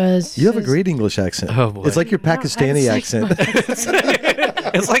 because You have a great English accent. Oh, boy. It's like your Pakistani that's like-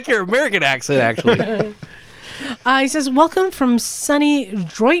 accent. It's like your American accent, actually. He says, welcome from sunny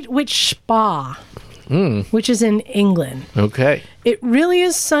Droitwich Spa, which is in England. Okay. It really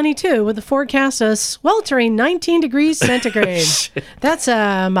is sunny too, with the forecast a sweltering 19 degrees centigrade. That's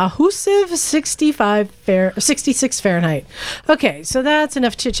a mahusive 66 Fahrenheit. Okay, so that's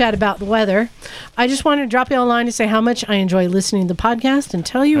enough chit chat about the weather. I just wanted to drop you a line to say how much I enjoy listening to the podcast and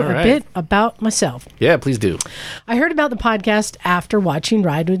tell you a bit about myself. Yeah, please do. I heard about the podcast after watching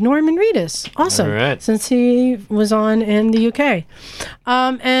Ride with Norman Reedus. Awesome. All right. Since he was on in the UK.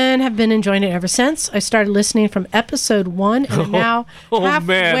 And have been enjoying it ever since. I started listening from episode 1 and am now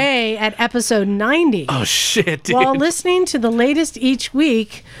halfway at episode 90. Oh, shit, dude. While listening to the latest each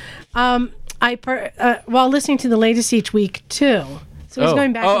week, while listening to the latest each week too. So he's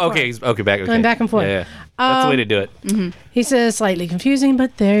going back and forth. Okay, back. Okay. Going back and forth. Yeah. That's the way to do it. Mm-hmm. He says, slightly confusing,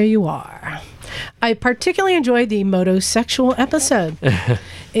 but there you are. I particularly enjoyed the motosexual episode.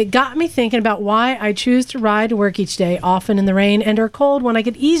 It got me thinking about why I choose to ride to work each day, often in the rain and or cold, when I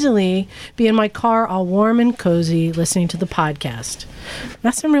could easily be in my car all warm and cozy listening to the podcast.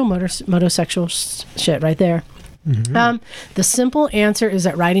 That's some real motosexual shit right there. Mm-hmm. The simple answer is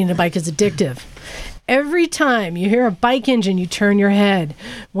that riding a bike is addictive. Every time you hear a bike engine, you turn your head.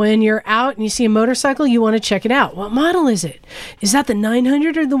 When you're out and you see a motorcycle, you want to check it out. What model is it? Is that the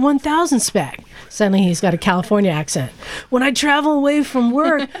 900 or the 1000 spec? Suddenly he's got a California accent. When I travel away from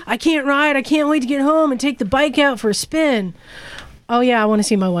work, I can't ride. I can't wait to get home and take the bike out for a spin. Oh, yeah, I want to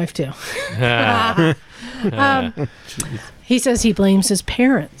see my wife, too. He says he blames his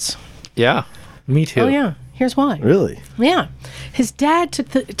parents. Yeah, me too. Oh, yeah. Here's why. Really? Yeah. His dad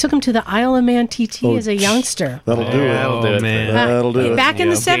took him to the Isle of Man TT as a youngster. That'll do it. That'll do it. Man. That'll do it. Back in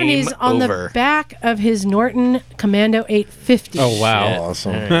the 70s, on the back of his Norton Commando 850. Oh, wow. Shit.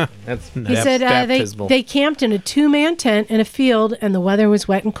 Awesome. That's He said baptismal. they camped in a 2-man tent in a field and the weather was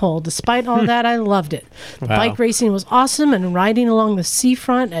wet and cold. Despite all that, I loved it. The Wow. bike racing was awesome, and riding along the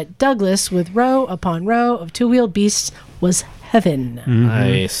seafront at Douglas with row upon row of two-wheeled beasts was heaven.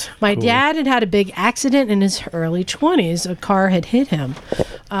 Nice. My dad had a big accident in his early 20s. A car had hit him,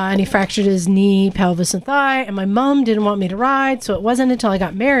 and he fractured his knee, pelvis, and thigh. And my mom didn't want me to ride, so it wasn't until I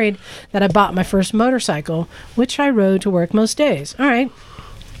got married that I bought my first motorcycle, which I rode to work most days. All right.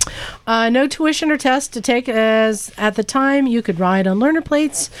 No tuition or test to take, as at the time you could ride on learner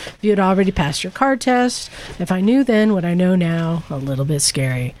plates if you had already passed your car test. If I knew then what I know now, a little bit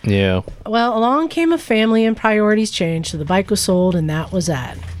scary. Yeah. Well, along came a family and priorities changed, so the bike was sold, and that was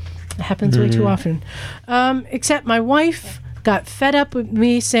that. It happens way too often. Except my wife got fed up with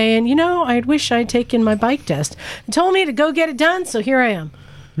me saying, I wish I'd taken my bike test, and told me to go get it done, so here I am.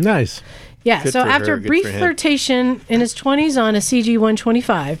 Nice. Yeah, Good so for after her, a good brief for him. flirtation in his 20s on a CG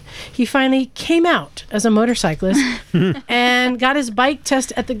 125, he finally came out as a motorcyclist and got his bike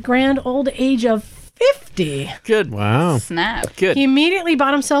test at the grand old age of 50. Good. Wow. Snap. Good. He immediately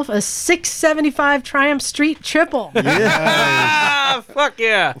bought himself a 675 Triumph Street Triple. Ah, fuck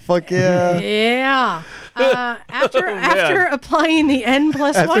yeah. Fuck yeah. Yeah. After applying the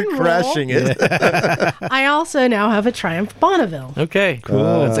N+1 After rule, crashing it. I also now have a Triumph Bonneville. Okay.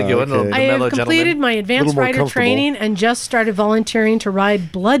 Cool. That's a good one. okay. The I have mellow completed gentleman. my advanced Little more rider comfortable. training and just started volunteering to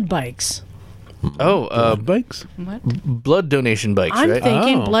ride blood bikes. Bikes? Blood donation bikes, I'm right?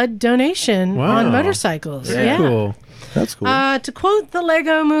 thinking Oh. blood donation Wow. on motorcycles. Yeah. Cool. That's cool. To quote the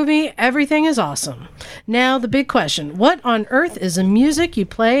Lego movie, everything is awesome. Now, the big question: what on earth is the music you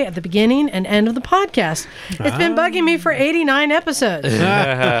play at the beginning and end of the podcast? It's been bugging me for 89 episodes.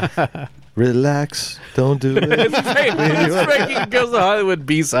 Relax. Don't do it. It's freaking Goes to Hollywood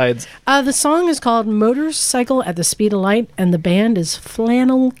B-sides. The song is called Motorcycle at the Speed of Light, and the band is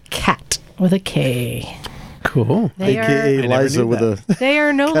Flannel Cat with a K. Cool. They AKA I never Liza knew with a. They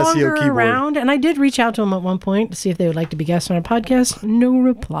are no Casio longer keyboard. around, and I did reach out to them at one point to see if they would like to be guests on our podcast. No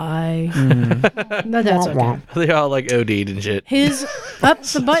reply. No, that's okay. They're all like OD'd and shit. His up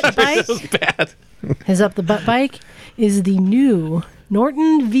the butt bike. Bad. His up the butt bike is the new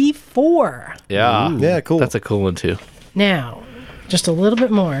Norton V4. Yeah. Yeah, cool. That's a cool one too. Now, just a little bit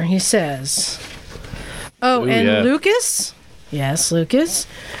more. He says, "Oh, Ooh, and yeah. Lucas, yes, Lucas,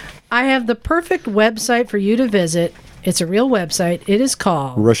 I have the perfect website for you to visit. It's a real website. It is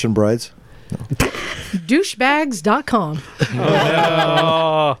called Russian brides. douchebags.com.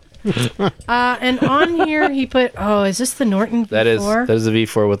 Oh, And on here he put, is this the Norton V4? that is a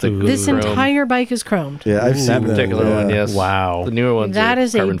V4 with the This chrome. entire bike is chromed. Yeah, I've seen That that particular yeah. one, yes. Wow. The newer ones That are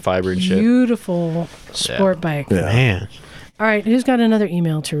is carbon a fiber and shit. beautiful sport bike. Yeah. Man. All right, who's got another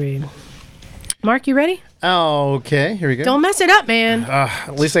email to read? Mark, you ready? Okay, here we go. Don't mess it up, man.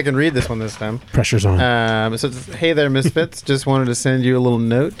 At least I can read this one this time. Pressure's on. It says, "Hey there, Misfits. Just wanted to send you a little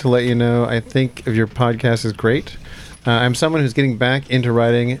note to let you know I think of your podcast is great. I'm someone who's getting back into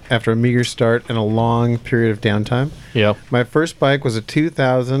riding after a meager start and a long period of downtime. Yeah. My first bike was a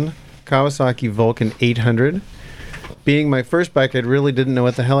 2000 Kawasaki Vulcan 800. Being my first bike, I really didn't know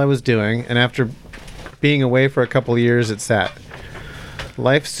what the hell I was doing, and after being away for a couple of years, it sat.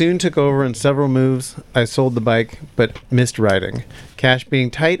 Life soon took over in several moves. I sold the bike, but missed riding. Cash being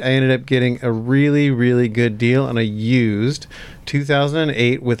tight, I ended up getting a really, really good deal on a used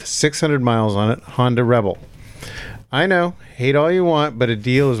 2008 with 600 miles on it Honda Rebel. I know, hate all you want, but a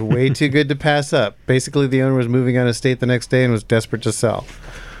deal is way too good to pass up. Basically, the owner was moving out of state the next day and was desperate to sell.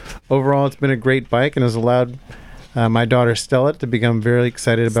 Overall, it's been a great bike and has allowed my daughter Stella to become very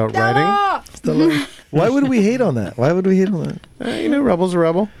excited about riding. Stella. Why would we hate on that? Rebel's a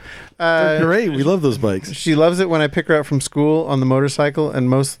rebel. They're great. We love those bikes. She loves it when I pick her up from school on the motorcycle, and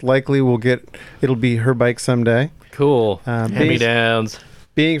most likely it'll be her bike someday. Cool. Hand-me-downs.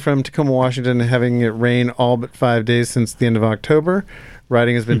 Being from Tacoma, Washington, and having it rain all but 5 days since the end of October,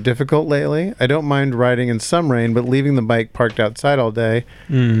 riding has been difficult lately. I don't mind riding in some rain, but leaving the bike parked outside all day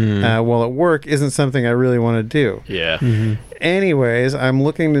while at work isn't something I really want to do. Yeah. Anyways, I'm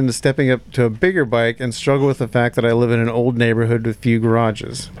looking into stepping up to a bigger bike and struggle with the fact that I live in an old neighborhood with few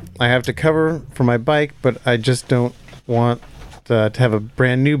garages. I have to cover for my bike, but I just don't want to have a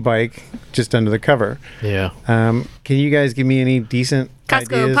brand new bike just under the cover. Yeah. Can you guys give me any decent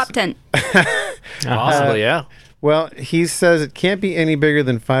Costco ideas? pop tent. Possibly, yeah. Well, he says it can't be any bigger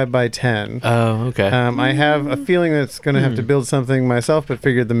than 5x10. Oh, okay. I have a feeling that it's going to have to build something myself, but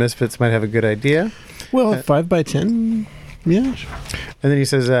figured the Misfits might have a good idea. Well, 5x10, yeah. And then he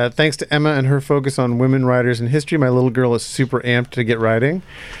says, thanks to Emma and her focus on women riders in history, my little girl is super amped to get riding.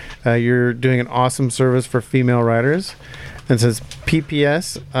 You're doing an awesome service for female riders. And says,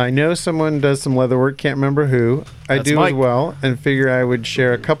 PPS, I know someone does some leather work, can't remember who. I That's do Mike. as well, and figure I would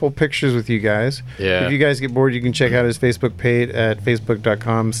share a couple pictures with you guys. Yeah. If you guys get bored, you can check out his Facebook page at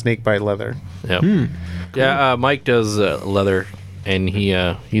facebook.com/snakebiteleather. Yep. Yeah, Mike does leather, and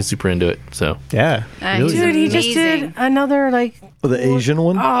he's super into it. So Yeah. Really? Dude, he just did another The Asian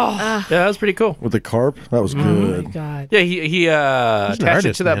one yeah, that was pretty cool. with the carp. That was good. God. Yeah, he attached it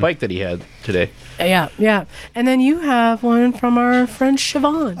artist, to that man. bike that he had today. Yeah. And then you have one from our friend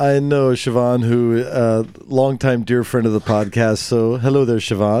Siobhan. I know Siobhan, who longtime dear friend of the podcast. So hello there,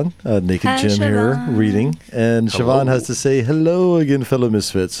 Siobhan. Naked Hi, Jim here Siobhan. reading, and Siobhan has to say hello again, fellow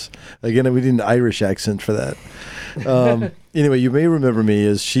misfits. Again, we need an Irish accent for that. Anyway, you may remember me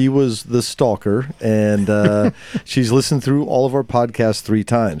as she was the stalker, and she's listened through all of our podcasts 3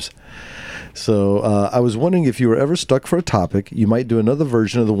 times. So I was wondering if you were ever stuck for a topic, you might do another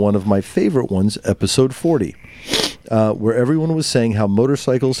version of one of my favorite ones, episode 40, where everyone was saying how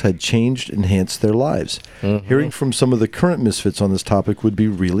motorcycles had changed and enhanced their lives. Hearing from some of the current misfits on this topic would be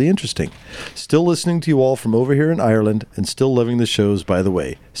really interesting. Still listening to you all from over here in Ireland, and still loving the shows, by the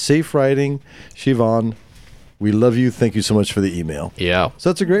way. Safe riding, Siobhan. We love you. Thank you so much for the email. Yeah.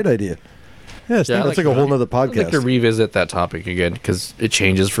 So that's a great idea. Yes, Yeah, That's like a whole nother I'd like to podcast. revisit that topic again because it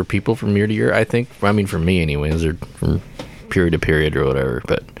changes for people from year to year, I think. I mean, for me anyways, or from period to period or whatever.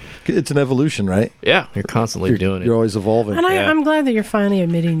 But It's an evolution, right? yeah, you're constantly doing You're it. always evolving. And Yeah. I'm glad that you're finally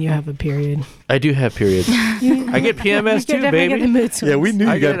admitting you have a period. I do have periods. I get PMS You too, definitely get the baby. mood swings. Yeah, we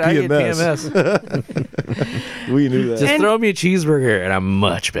knew you got I get PMS. PMS. We knew that. Just And- throw me a cheeseburger and I'm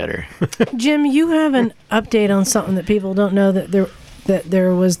much better. Jim, you have an update on something that people don't know that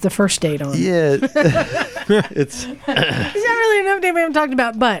there was the first date on. Yeah. It's It's not really an update we haven't talked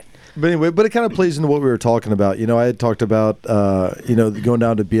about, but but it kind of plays into what we were talking about. You know, I had talked about going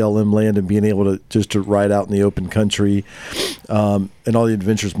down to BLM land and being able to ride out in the open country, and all the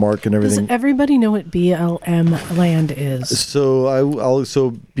adventures, Mark, and does everything. everybody know what BLM land is? So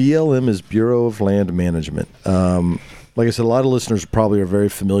so BLM is Bureau of Land Management. Like I said, a lot of listeners probably are very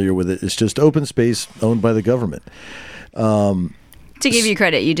familiar with it. It's just open space owned by the government. To give you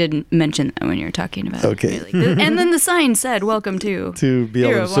credit, you didn't mention that when you were talking about Okay. it. Really. And then the sign said, "Welcome to." To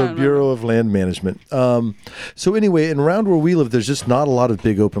BLM, Bureau of Land Management. So anyway, in around where we live, there's just not a lot of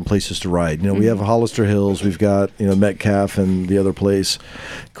big open places to ride. You know, we have Hollister Hills, we've got Metcalf, and the other place,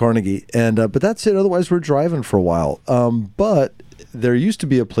 Carnegie, and but that's it. Otherwise, we're driving for a while. But there used to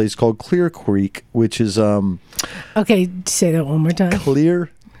be a place called Clear Creek, which is Okay, say that one more time.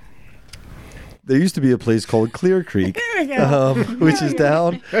 Clear. There used to be a place called Clear Creek, which is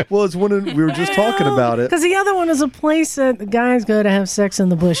down. Well, it's one we were just talking about it. Because the other one is a place that the guys go to have sex in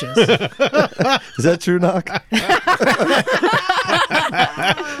the bushes. Is that true, Knock?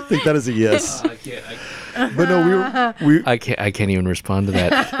 I think that is a yes. But no, I can't even respond to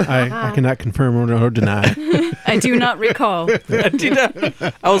that. I cannot confirm or deny. I do not recall.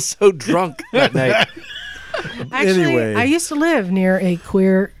 I was so drunk that night. Actually, Anyway. I used to live near a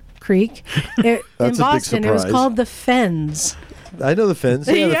queer creek in That's a big Boston. It was surprise. called the Fens. I know the Fens.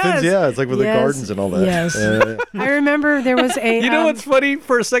 Yeah, the Fens. Yes. Yeah, it's like with the Yes. gardens and all that. Yes. Yeah. I remember there was a. You know what's funny?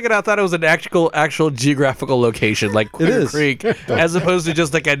 For a second, I thought it was an actual geographical location, like Clear is. Creek, as opposed to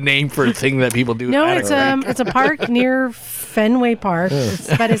just like a name for a thing that people do. No, I don't it's know. a park near Fenway Park,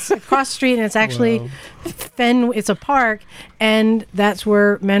 but it's across the street, and it's actually It's a park, and that's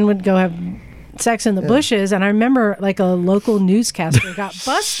where men would go have sex in the bushes. And I remember like a local newscaster got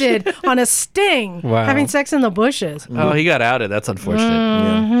busted on a sting having sex in the bushes. Oh, he got outed. That's unfortunate.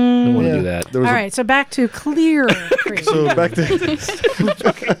 Yeah. Don't want to Yeah. do that. There was All a- right, so back to Clear Creek. So back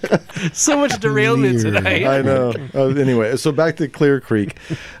to So much derailment Weird. tonight. I know. Anyway, so back to Clear Creek.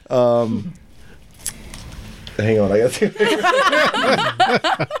 Hang on, I got to.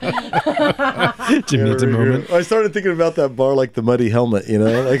 Jim needs a moment. I started thinking about that bar, like the Muddy Helmet,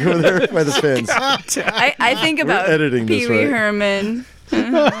 like over there by the fence. I think about editing this, Pee Wee right? Herman.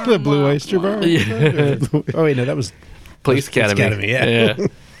 The Blue Oyster Bar. Yeah. Oh wait, no, that was Police Academy. Academy, yeah.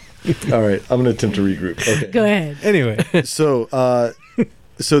 All right, I'm going to attempt to regroup. Okay. Go ahead. anyway.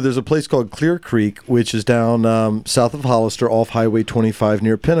 So there's a place called Clear Creek, which is down south of Hollister off Highway 25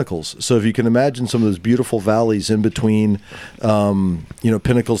 near Pinnacles. So if you can imagine some of those beautiful valleys in between,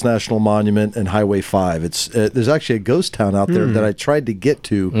 Pinnacles National Monument and Highway 5. There's actually a ghost town out there that I tried to get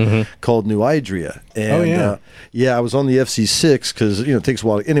to called New Idria. And, I was on the FC6 because, it takes a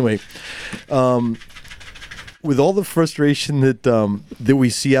while. Anyway, with all the frustration that we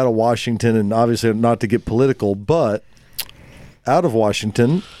see out of Washington, and obviously not to get political, but out of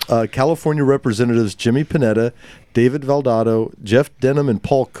Washington, California Representatives Jimmy Panetta, David Valdado, Jeff Denham, and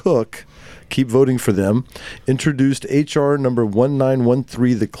Paul Cook, keep voting for them, introduced H.R. number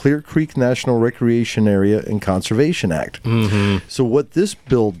 1913, the Clear Creek National Recreation Area and Conservation Act. So what this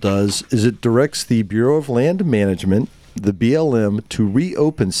bill does is it directs the Bureau of Land Management, the BLM, to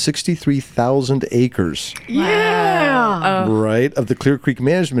reopen 63,000 acres. Yeah. Right, of the Clear Creek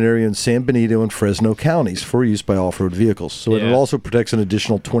Management Area in San Benito and Fresno counties for use by off-road vehicles. So it also protects an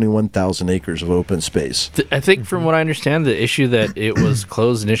additional 21,000 acres of open space. I think from what I understand, the issue that it was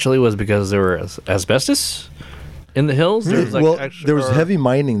closed initially was because there were asbestos in the hills. There was there was heavy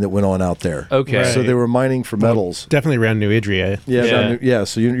mining that went on out there. Okay. So they were mining for metals. Definitely around New Idria.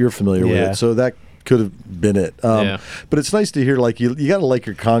 So you're familiar with it. So that could have been it. But it's nice to hear, like, you got to like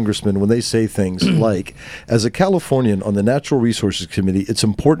your congressman when they say things like, as a Californian on the Natural Resources Committee, it's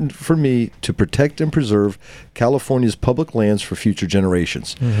important for me to protect and preserve California's public lands for future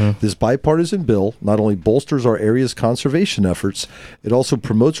generations. This bipartisan bill not only bolsters our area's conservation efforts, it also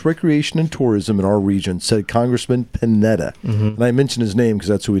promotes recreation and tourism in our region, said Congressman Panetta. And I mention his name because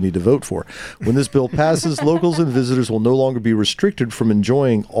that's who we need to vote for. When this bill passes, locals and visitors will no longer be restricted from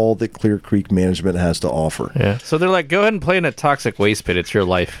enjoying all that Clear Creek Management has to offer. Yeah. So they're like, go ahead and play in a toxic waste pit. It's your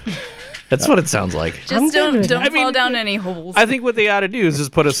life. That's what it sounds like. Just don't I fall mean, down any holes. I think what they ought to do is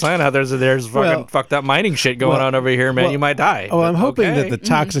just put a sign out there that there's fucking fucked up mining shit going on over here, man. You might die. Oh, I'm hoping okay. that the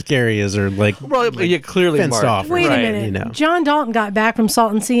toxic areas are like, clearly fenced marked. off. Wait Right. a minute. You know. John Dalton got back from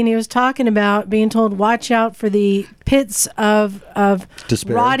Salton Sea, and he was talking about being told, watch out for the pits of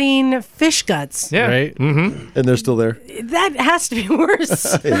Despair. rotting fish guts. Yeah. right? And they're still there. That has to be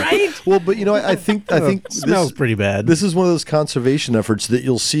worse, right? Well, but I think Smells pretty bad. This is one of those conservation efforts that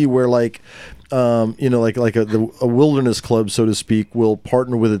you'll see where, like, a wilderness club, so to speak, will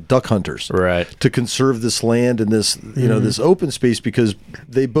partner with the duck hunters, Right. to conserve this land and this, this open space because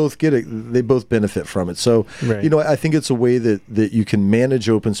they both get it, they both benefit from it. So, Right. I think it's a way that you can manage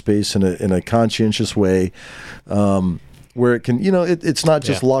open space in a conscientious way. Where it can, it's not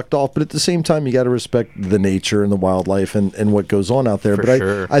just locked off, but at the same time, you got to respect the nature and the wildlife and what goes on out there. For but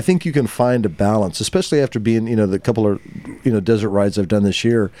sure. I think you can find a balance, especially after being, the couple of, desert rides I've done this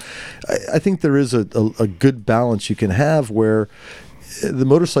year. I think there is a good balance you can have where the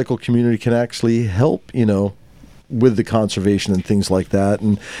motorcycle community can actually help, with the conservation and things like that.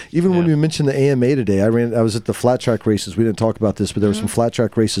 And even when we mentioned the AMA today, I was at the flat track races. We didn't talk about this, but there were some flat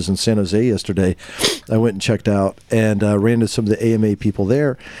track races in San Jose yesterday. I went and checked out and ran into some of the AMA people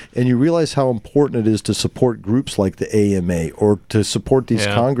there. And you realize how important it is to support groups like the AMA or to support these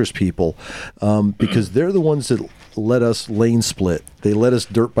Congress people because they're the ones that let us lane split They let us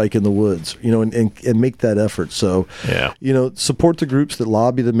dirt bike in the woods, and make that effort. So, support the groups that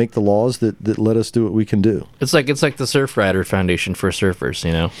lobby to make the laws that let us do what we can do. It's like the Surf Rider Foundation for surfers,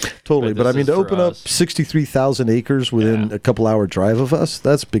 Totally. Like, but I mean, to open up us. 63,000 acres within a couple hour drive of us,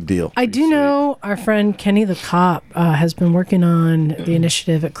 that's a big deal. I do know our friend Kenny the cop has been working on the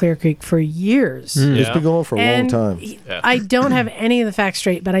initiative at Clear Creek for years. It's been going on for a long And time. I don't have any of the facts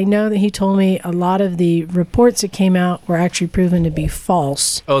straight, but I know that he told me a lot of the reports that came out were actually proven to be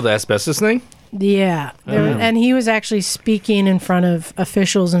false. Oh, the asbestos thing? Yeah. And he was actually speaking in front of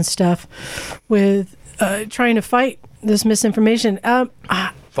officials and stuff with trying to fight this misinformation.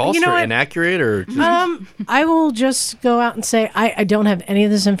 False You know or what? inaccurate or I will just go out and say I don't have any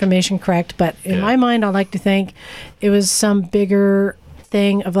of this information correct, but in my mind, I like to think it was some bigger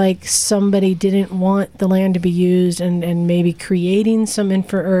thing of like somebody didn't want the land to be used and maybe creating some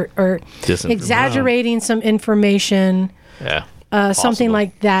or exaggerating some information. yeah. Something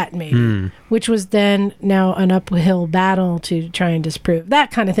like that, maybe, which was then now an uphill battle to try and disprove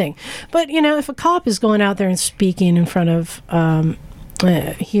that kind of thing. But if a cop is going out there and speaking in front of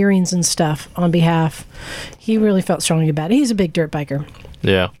hearings and stuff on behalf, he really felt strongly about it. He's a big dirt biker.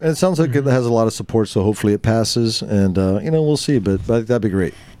 Yeah. And it sounds like it has a lot of support, so hopefully it passes, and we'll see. But that'd be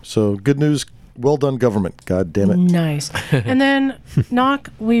great. So good news. Well done, government. God damn it. Nice. And then, Knock,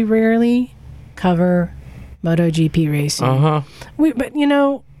 we rarely cover MotoGP racing. But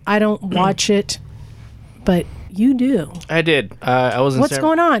I don't watch it, but you do. I did. I was in What's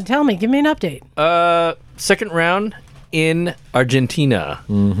going on? Tell me. Give me an update. second round in Argentina.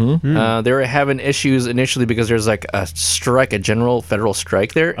 They were having issues initially because there's like a strike, a general federal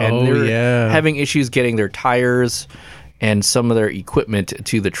strike there, and they were having issues getting their tires and some of their equipment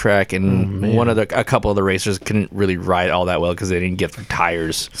to the track, and a couple of the racers couldn't really ride all that well because they didn't get their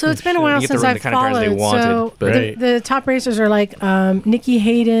tires. So it's been a while since I've followed. So but the top racers are like Nicky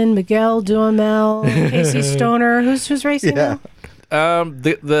Hayden, Miguel Duhamel, Casey Stoner. Who's racing now?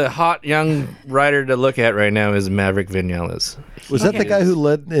 The hot young rider to look at right now is Maverick Vinales. Was that the guy who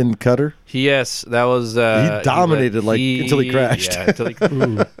led in Cutter? Yes, that was. He dominated until he crashed. Yeah,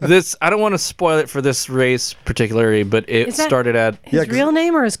 this I don't want to spoil it for this race particularly, but it started at his real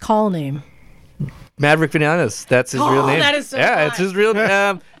name or his call name. Maverick Vinales. That's his real name. That is so yeah, fun. it's his real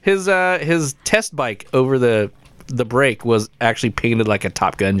name. His test bike over the break was actually painted like a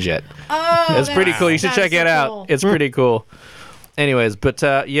Top Gun jet. Oh, it's pretty cool. You should check it out. Cool. It's pretty cool. Anyways, but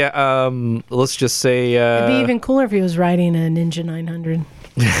let's just say it'd be even cooler if he was riding a Ninja 900.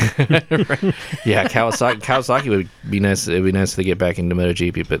 Yeah, Kawasaki would be nice. It'd be nice to get back into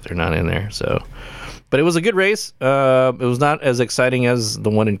MotoGP, but they're not in there. So, but it was a good race. It was not as exciting as the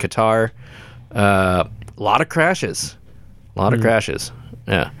one in Qatar. A lot of crashes.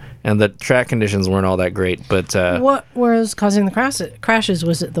 Yeah. And the track conditions weren't all that great, but what was causing the crashes?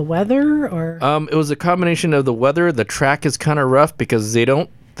 Was it the weather or? It was a combination of the weather. The track is kind of rough because the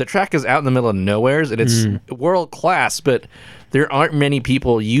track is out in the middle of nowheres, and it's world class, but there aren't many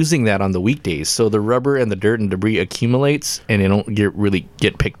people using that on the weekdays. So the rubber and the dirt and debris accumulates, and they don't really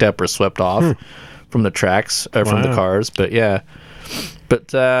get picked up or swept off from the tracks or from the cars. But yeah.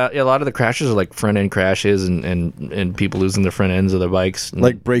 But a lot of the crashes are like front end crashes and people losing the front ends of their bikes,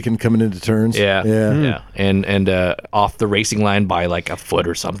 like braking coming into turns. Yeah, and off the racing line by like a foot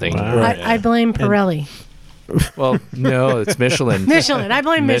or something. Wow. I blame Pirelli. Well, no, it's Michelin. I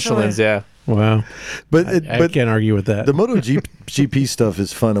blame Michelin's. Yeah. Wow. But I can't argue with that. The MotoGP stuff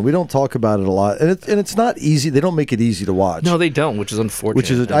is fun, and we don't talk about it a lot. And it's not easy. They don't make it easy to watch. No, they don't, which is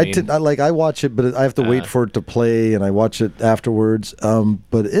unfortunate. I watch it, but I have to wait for it to play, and I watch it afterwards.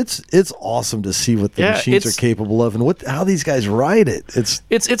 But it's awesome to see what the machines are capable of and how these guys ride it.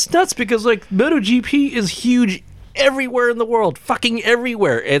 It's nuts because like MotoGP is huge everywhere in the world, fucking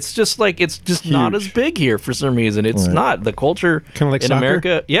everywhere. It's just huge. Not as big here for some reason. It's not the culture kind of like in soccer?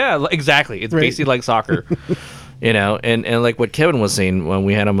 America. Yeah, exactly. It's basically like soccer. And like what Kevin was saying when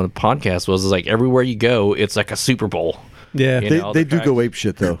we had him on the podcast was like everywhere you go, it's like a Super Bowl. Yeah, they do go ape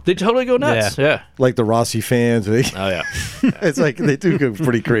shit though. They totally go nuts. Yeah. Like the Rossi fans. Oh yeah. It's like they do go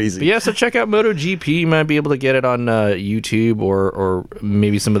pretty crazy. But yeah, so check out MotoGP. You might be able to get it on YouTube or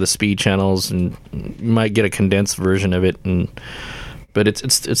maybe some of the speed channels, and you might get a condensed version of it. But it's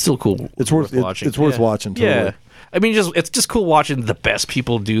still cool. It's worth watching. It's worth watching. Totally. Yeah. I mean, it's just cool watching the best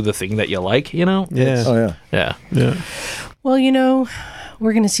people do the thing that you like. Yeah. Yeah. Well,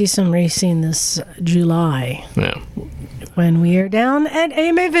 we're going to see some racing this July. Yeah. When we are down at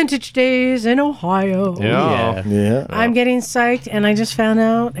AMA Vintage Days in Ohio. Yeah. I'm getting psyched, and I just found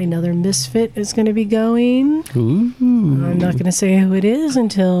out another Misfit is going to be going. Ooh. I'm not going to say who it is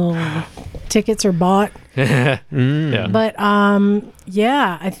until tickets are bought Yeah. But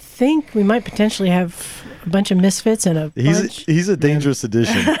yeah, I think we might potentially have a bunch of misfits and a bunch. He's a dangerous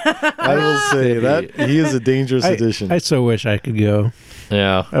addition. I will say that he is a dangerous addition. I so wish I could go.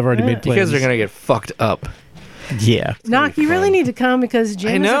 Yeah. I've already made You plans. guys are going to get fucked up. Yeah. Knock, you really need to come because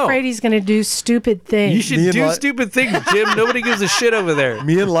Jim is afraid he's going to do stupid things. You should do stupid things, Jim. Nobody gives a shit over there.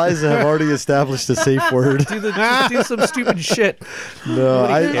 Me and Liza have already established a safe word. Do some stupid shit. No,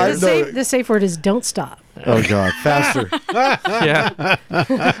 The safe word is don't stop. Oh God, faster. Yeah.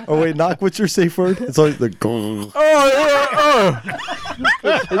 Oh wait, Knock, what's your safe word? It's always the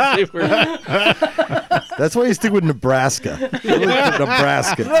That's why you stick with Nebraska.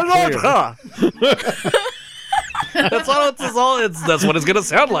 Nebraska. That's what it's gonna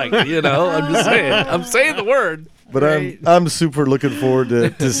sound like, you know. I'm just saying. I'm saying the word. But I'm super looking forward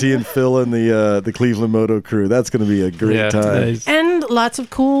to seeing Phil and the Cleveland Moto crew. That's going to be a great time. Nice. And lots of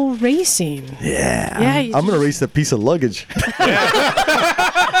cool racing. Yeah. I'm going to race that piece of luggage. Take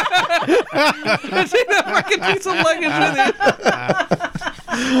that fucking piece of luggage with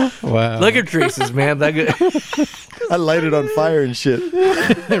you. Wow. Luggage races, man. That good. I light it on fire and shit.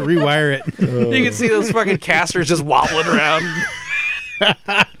 Rewire it. You can see those fucking casters just wobbling around.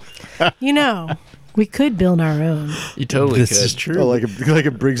 You know, we could build our own. You totally This could. is true. Oh, like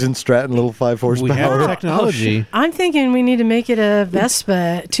a Briggs and Stratton little 5 horsepower. We have technology. I'm thinking we need to make it a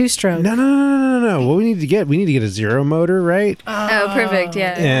Vespa 2-stroke. No. What we need to get a zero motor, right? Oh, perfect.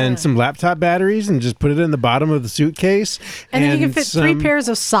 Yeah. And some laptop batteries and just put it in the bottom of the suitcase. And then you can fit 3 pairs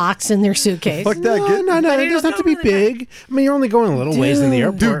of socks in their suitcase. Fuck that. No. It doesn't have to be big. I mean, you're only going a little ways in the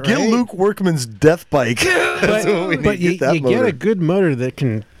airport, Dude, get right? Luke Workman's death bike. That's what we need. But you Get that motor. get a good motor that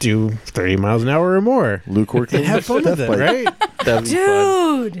can do 30 miles an hour or more. Luke Workman's Have fun with death it, bike. right? That'd be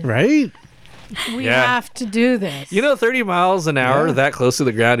fun. Dude, Right? we Yeah. have to do this. You know, 30 miles an hour that close to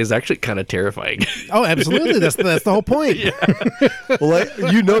the ground is actually kind of terrifying. Oh, absolutely. That's the whole point.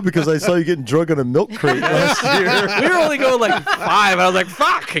 Well, because I saw you getting drunk on a milk crate last year. We were only going like 5. I was like,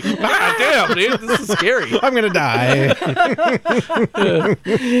 fuck. God damn, dude. This is scary. I'm going to die.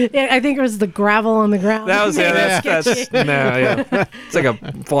 Yeah, I think it was the gravel on the ground. That was that's it's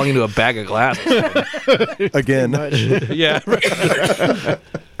like falling into a bag of glass. Again. Yeah.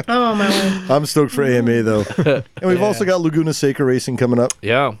 Oh, my word. I'm stoked for AMA, though. And we've also got Laguna Seca Racing coming up.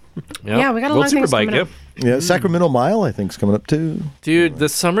 Yeah. Yeah, we got a World lot of things Superbike, coming up. Yeah, Sacramento Mile, I think, is coming up, too. Dude,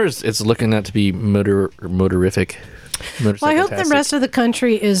 this summer's it's looking out to be motorific. Well, I hope the rest of the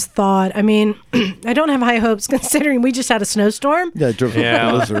country is thawed. I mean, I don't have high hopes considering we just had a snowstorm. Yeah, I drove through a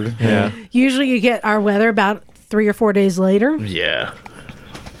blizzard. Yeah. Usually you get our weather about 3 or 4 days later. Yeah.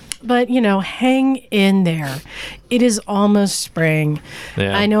 But, hang in there. It is almost spring.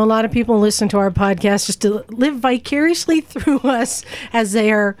 Yeah. I know a lot of people listen to our podcast just to live vicariously through us as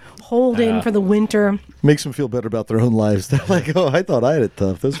they are holed in for the winter. Makes them feel better about their own lives. They're like, oh, I thought I had it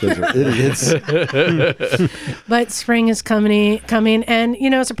tough. Those guys are idiots. But spring is coming, and,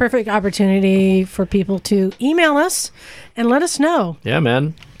 it's a perfect opportunity for people to email us and let us know Yeah,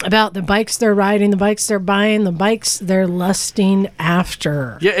 man. about the bikes they're riding, the bikes they're buying, the bikes they're lusting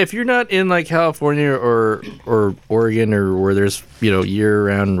after. Yeah, if you're not in like California or Oregon or where there's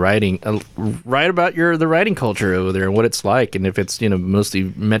year-round riding, write about the riding culture over there and what it's like, and if it's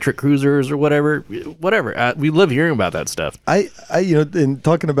mostly metric cruisers or whatever. We love hearing about that stuff. I in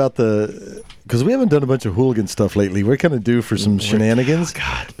talking about because we haven't done a bunch of hooligan stuff lately. We're kind of due for some shenanigans.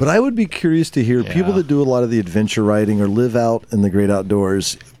 God. But I would be curious to hear people that do a lot of the adventure riding or live out in the great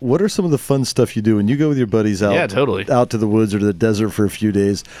outdoors. What are some of the fun stuff you do when you go with your buddies out? Yeah, totally. Out to the woods or the desert for a few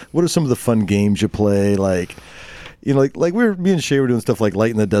days. What are some of the fun games you play? Like, like me and Shay were doing stuff like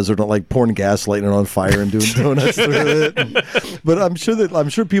lighting the desert, not like pouring gas, lighting it on fire, and doing donuts through it. But I'm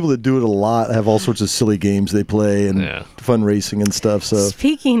sure people that do it a lot have all sorts of silly games they play and fun racing and stuff. So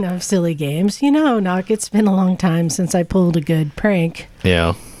Speaking of silly games, Knock, it's been a long time since I pulled a good prank.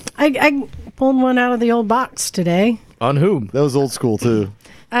 Yeah. I pulled one out of the old box today. On whom? that was old school too.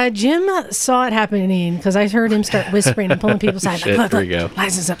 Jim saw it happening because I heard him start whispering and pulling people aside. Shit, Like, there you go.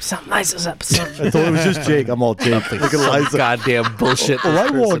 Liza's up something. Liza's up something. I told him it was just Jake. I'm all Jake. Look at Liza. Goddamn bullshit. Well,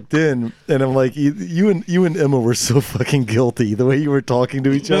 I walked in and I'm like, you and Emma were so fucking guilty the way you were talking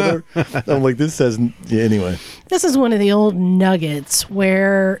to each other. I'm like, this hasn't. Yeah, anyway. This is one of the old nuggets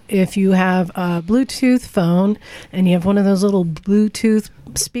where if you have a Bluetooth phone and you have one of those little Bluetooth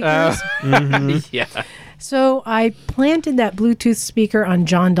speakers. Yeah. So I planted that Bluetooth speaker on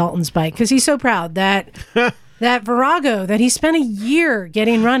John Dalton's bike because he's so proud that that Virago that he spent a year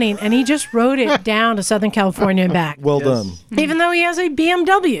getting running, and he just rode it down to Southern California and back. Well done. Even though he has a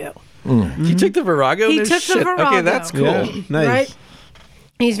BMW. He took the Virago? He No took the shit. Virago. Okay, that's cool. Yeah, nice. Right?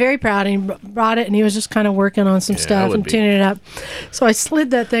 He's very proud, and he brought it, and he was just kind of working on some stuff and tuning it up. So I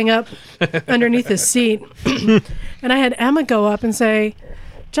slid that thing up underneath his seat, and I had Emma go up and say,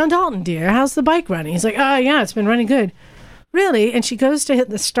 "John Dalton, dear, how's the bike running?" He's like, "Oh, yeah, it's been running good." "Really?" And she goes to hit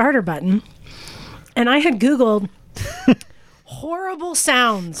the starter button, and I had Googled horrible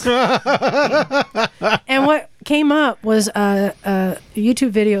sounds. And what came up was a YouTube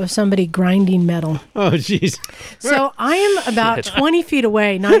video of somebody grinding metal. Oh, jeez. So I am about 20 feet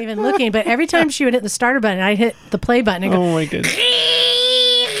away, not even looking, but every time she would hit the starter button, I'd hit the play button and go, Oh, my goodness.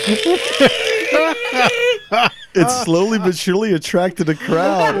 It slowly but surely attracted a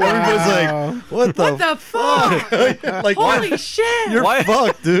crowd. Everybody's like, what the fuck? Like, Holy shit. You're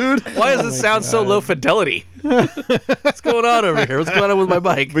fucked, dude. Why does it sound so low fidelity? What's going on over here? What's going on with my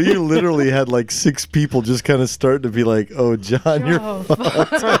bike? But you literally had like 6 people just kind of starting to be like, "Oh, John, you're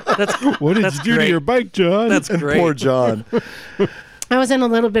fucked." What did you do to your bike, John? That's And great. poor John. I was in a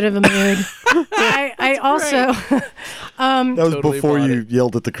little bit of a mood. I also... That was Totally before bought you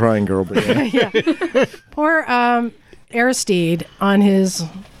yelled at the crying girl. But yeah. Poor Aristide on his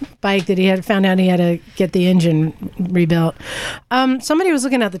bike that he had found out he had to get the engine rebuilt. Somebody was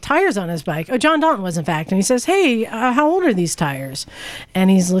looking at the tires on his bike. Oh, John Dalton was, in fact. And he says, "Hey, how old are these tires?" And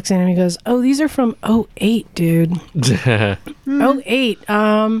he looks at him and he goes, "Oh, these are from 08, dude. 08.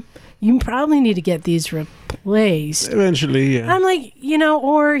 You probably need to get these replaced." Eventually, yeah. I'm like,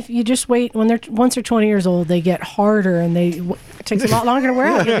 or if you just wait once they're 20 years old, they get harder and it takes a lot longer to wear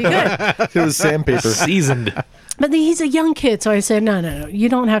out. You'll be good. It was sandpaper. Seasoned. But he's a young kid, so I said, no, you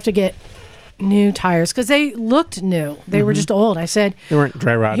don't have to get new tires because they looked new. They were just old. I said, They weren't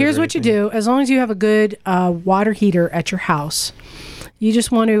dry rotted. here's what you do. As long as you have a good water heater at your house, you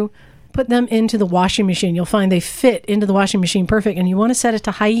just want to put them into the washing machine. You'll find they fit into the washing machine perfect. And you want to set it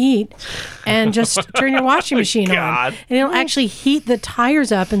to high heat and just turn your washing machine on. And it'll actually heat the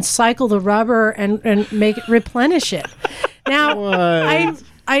tires up and cycle the rubber and make it replenish it. Now,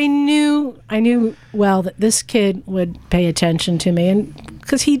 I knew well that this kid would pay attention to me, and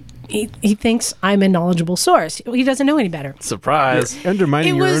because he thinks I'm a knowledgeable source. He doesn't know any better. Surprise. You're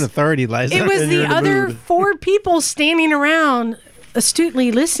undermining your own authority, Liza. It was the other 4 people standing around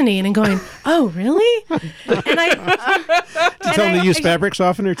astutely listening and going, "Oh, really?" And you tell him to use fabric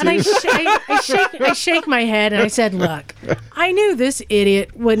softener too. And I shake my head and I said, "Look, I knew this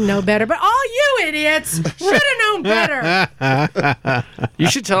idiot wouldn't know better, but all you idiots should have known better." You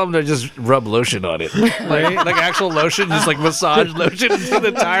should tell him to just rub lotion on it. Like actual lotion, just like massage lotion into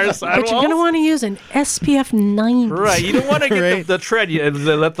the tire sidewalls. But you're going to want to use an SPF 90. Right, you don't want to get the tread. You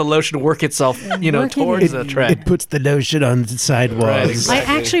let the lotion work itself, towards the tread. It puts the lotion on the sidewalls. Right,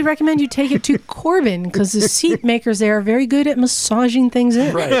 exactly. I actually recommend you take it to Corbin because the seat makers there are very good at massaging things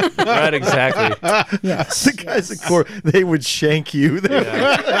in. Right, exactly. Yes. The guys at Core, they would shank you.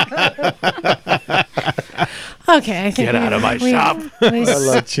 Okay, I think Get out of my shop. I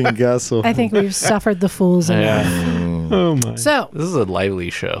like chingazo. I think we've suffered the fools enough. Oh my. So, This is a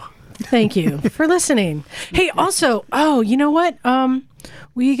lively show. thank you for listening. Hey, also, you know what?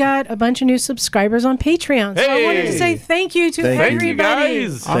 We got a bunch of new subscribers on Patreon. So I wanted to say thank you to Thank everybody. you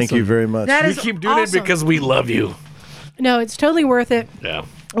guys. Thank you very much. That We is keep doing awesome. it because we love you. No, it's totally worth it. Yeah.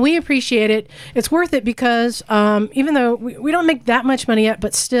 We appreciate it. It's worth it because even though we don't make that much money yet,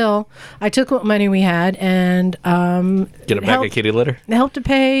 but still, I took what money we had and Get it back a kitty litter. helped to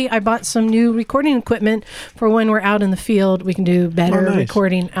pay. I bought some new recording equipment for when we're out in the field. We can do better nice.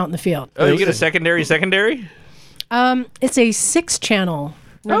 recording out in the field. Oh, you get a secondary? It's a 6-channel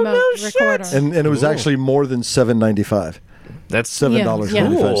remote recorder. And it was actually more than $7.95. That's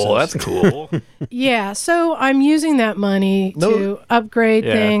 $7.95. cool. That's cool. Yeah, so I'm using that money to upgrade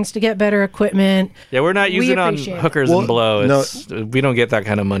things, to get better equipment. Yeah, we're not using it on appreciate it. hookers and blow. We don't get that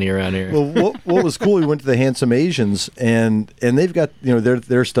kind of money around here. Well, what was cool? We went to the Handsome Asians, and they've got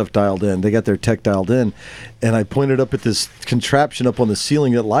their stuff dialed in. They got their tech dialed in, and I pointed up at this contraption up on the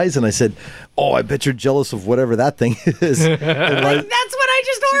ceiling that lies, and I said, "Oh, I bet you're jealous of whatever that thing is." And Like, that's what I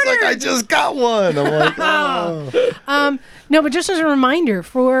just she's ordered. like, "I just got one." I'm like, "Oh." No, but just as a reminder,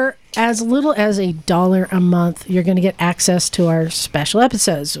 for as little as $1 a month, you're going to get access to our special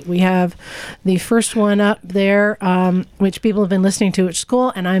episodes. We have the first one up there, which people have been listening to at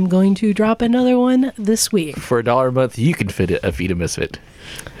school, and I'm going to drop another one this week. For $1 a month, you can feed a misfit.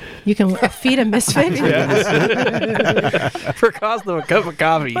 You can feed a misfit. For cost of a cup of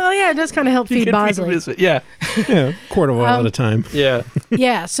coffee. Well, yeah, it does kind of help feed You can feed a Bosley. misfit. Yeah. Yeah, quarter of a while at a time. Yeah.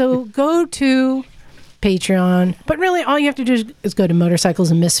 Yeah, so go to Patreon. But really, all you have to do is go to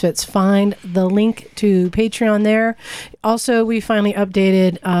Motorcycles and Misfits, find the link to Patreon there. Also, we finally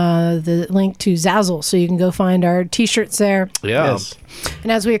updated the link to Zazzle, so you can go find our T-shirts there. Yeah. Yes.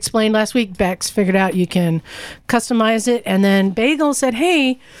 And as we explained last week, Bex figured out you can customize it. And then Bagel said,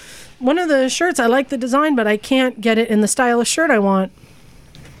 hey, one of the shirts, I like the design, but I can't get it in the style of shirt I want.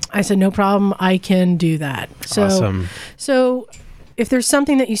 I said, no problem. I can do that. So, Awesome. So if there's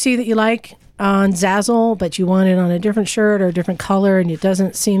something that you see that you like on Zazzle, but you want it on a different shirt or a different color and it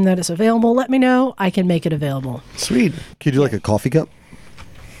doesn't seem that it's available, let me know. I can make it available. Sweet. Could you do like a coffee cup?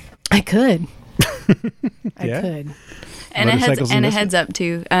 I could. I Yeah. could. And a Motorcycles and heads up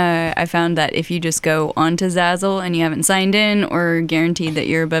too. I found that if you just go onto Zazzle and you haven't signed in or guaranteed that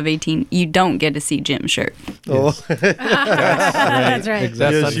you're above 18, you don't get to see Jim's shirt. Oh, That's right.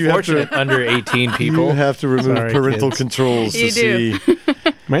 That's Yes, you have to- unfortunate. Under 18 people. you have to remove Sorry, parental kids. controls You to do. see.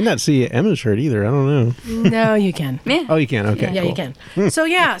 Might not see Emma's shirt either. I don't know. No, you can. Yeah. Oh, you can. Okay. Yeah, cool. you can. So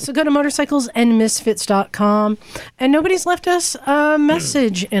go to motorcyclesandmisfits.com. And nobody's left us a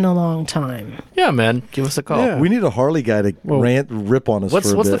message in a long time. Yeah, man. Give us a call. Yeah. We need a Harley guy to rip on us What's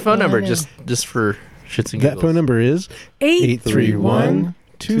for a what's bit. the phone number? Yeah. Just for shits and That giggles. phone number is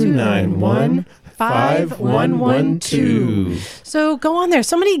 831-291-5112. So go on there.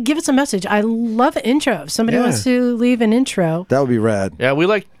 Somebody give us a message. I love an intro. If somebody Yeah. wants to leave an intro. That would be rad. Yeah, we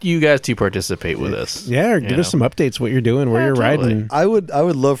like you guys to participate with us. Yeah, or give us some updates, what you're doing, where Yeah, you're totally. riding. I would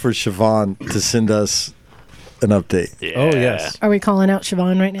love for Siobhan to send us an update. Yeah. Oh, yes. Are we calling out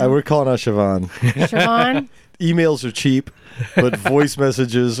Siobhan right now? We're calling out Siobhan. Siobhan, Emails are cheap, but voice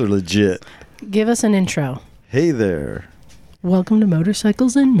messages are legit. give us an intro. Hey there. Welcome to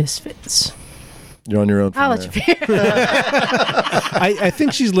Motorcycles and Misfits. You're on your own. I'll from let you there. figure I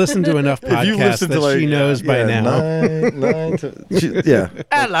think she's listened to enough If you podcasts listen that to like she knows by now. Hello.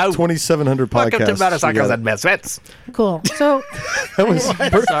 2,700 podcasts. Welcome to Motorcycles You and Misfits. Cool. So got it. Sorry.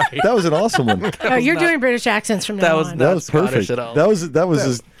 That was an awesome one. you're doing British accents from now That was on. not That was Scottish perfect. at all. That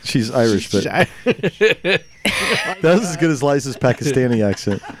was she's Irish, but that was as good as Liza's Pakistani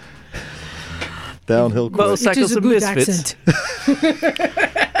accent. Downhill quick. Motorcycles and Misfits.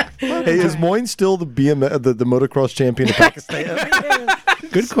 Hey, is Moyne still the the motocross champion of Pakistan?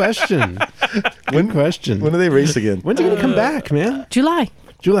 Good question. Good question. When do they race again? When's he going to come back, man? July.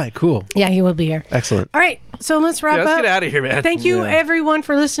 July. Cool. Yeah, he will be here. Excellent. All right. So let's wrap Yeah, let's up. get out of here, man. Thank you, Yeah. everyone,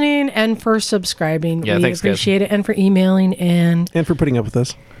 for listening and for subscribing. Yeah, we thanks, guys. appreciate it. And for emailing. And And for putting up with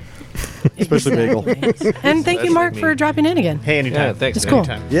us. Especially Bagel. and thank you, Mark, me. for dropping in again. Hey, anytime. Yeah, thanks. It's man.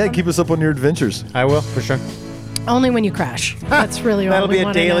 cool. Anytime. Yeah, keep us up on your adventures. I will, for sure. Only when you crash. That's really all That'll we be a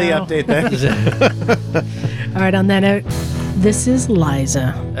wanna daily know. update then. All right, on that note, this is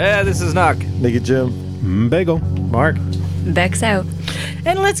Liza. This is Knock. Naked Jim. Bagel. Mark. Bex out.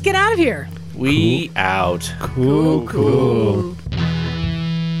 And let's get out of here. We out. Cool.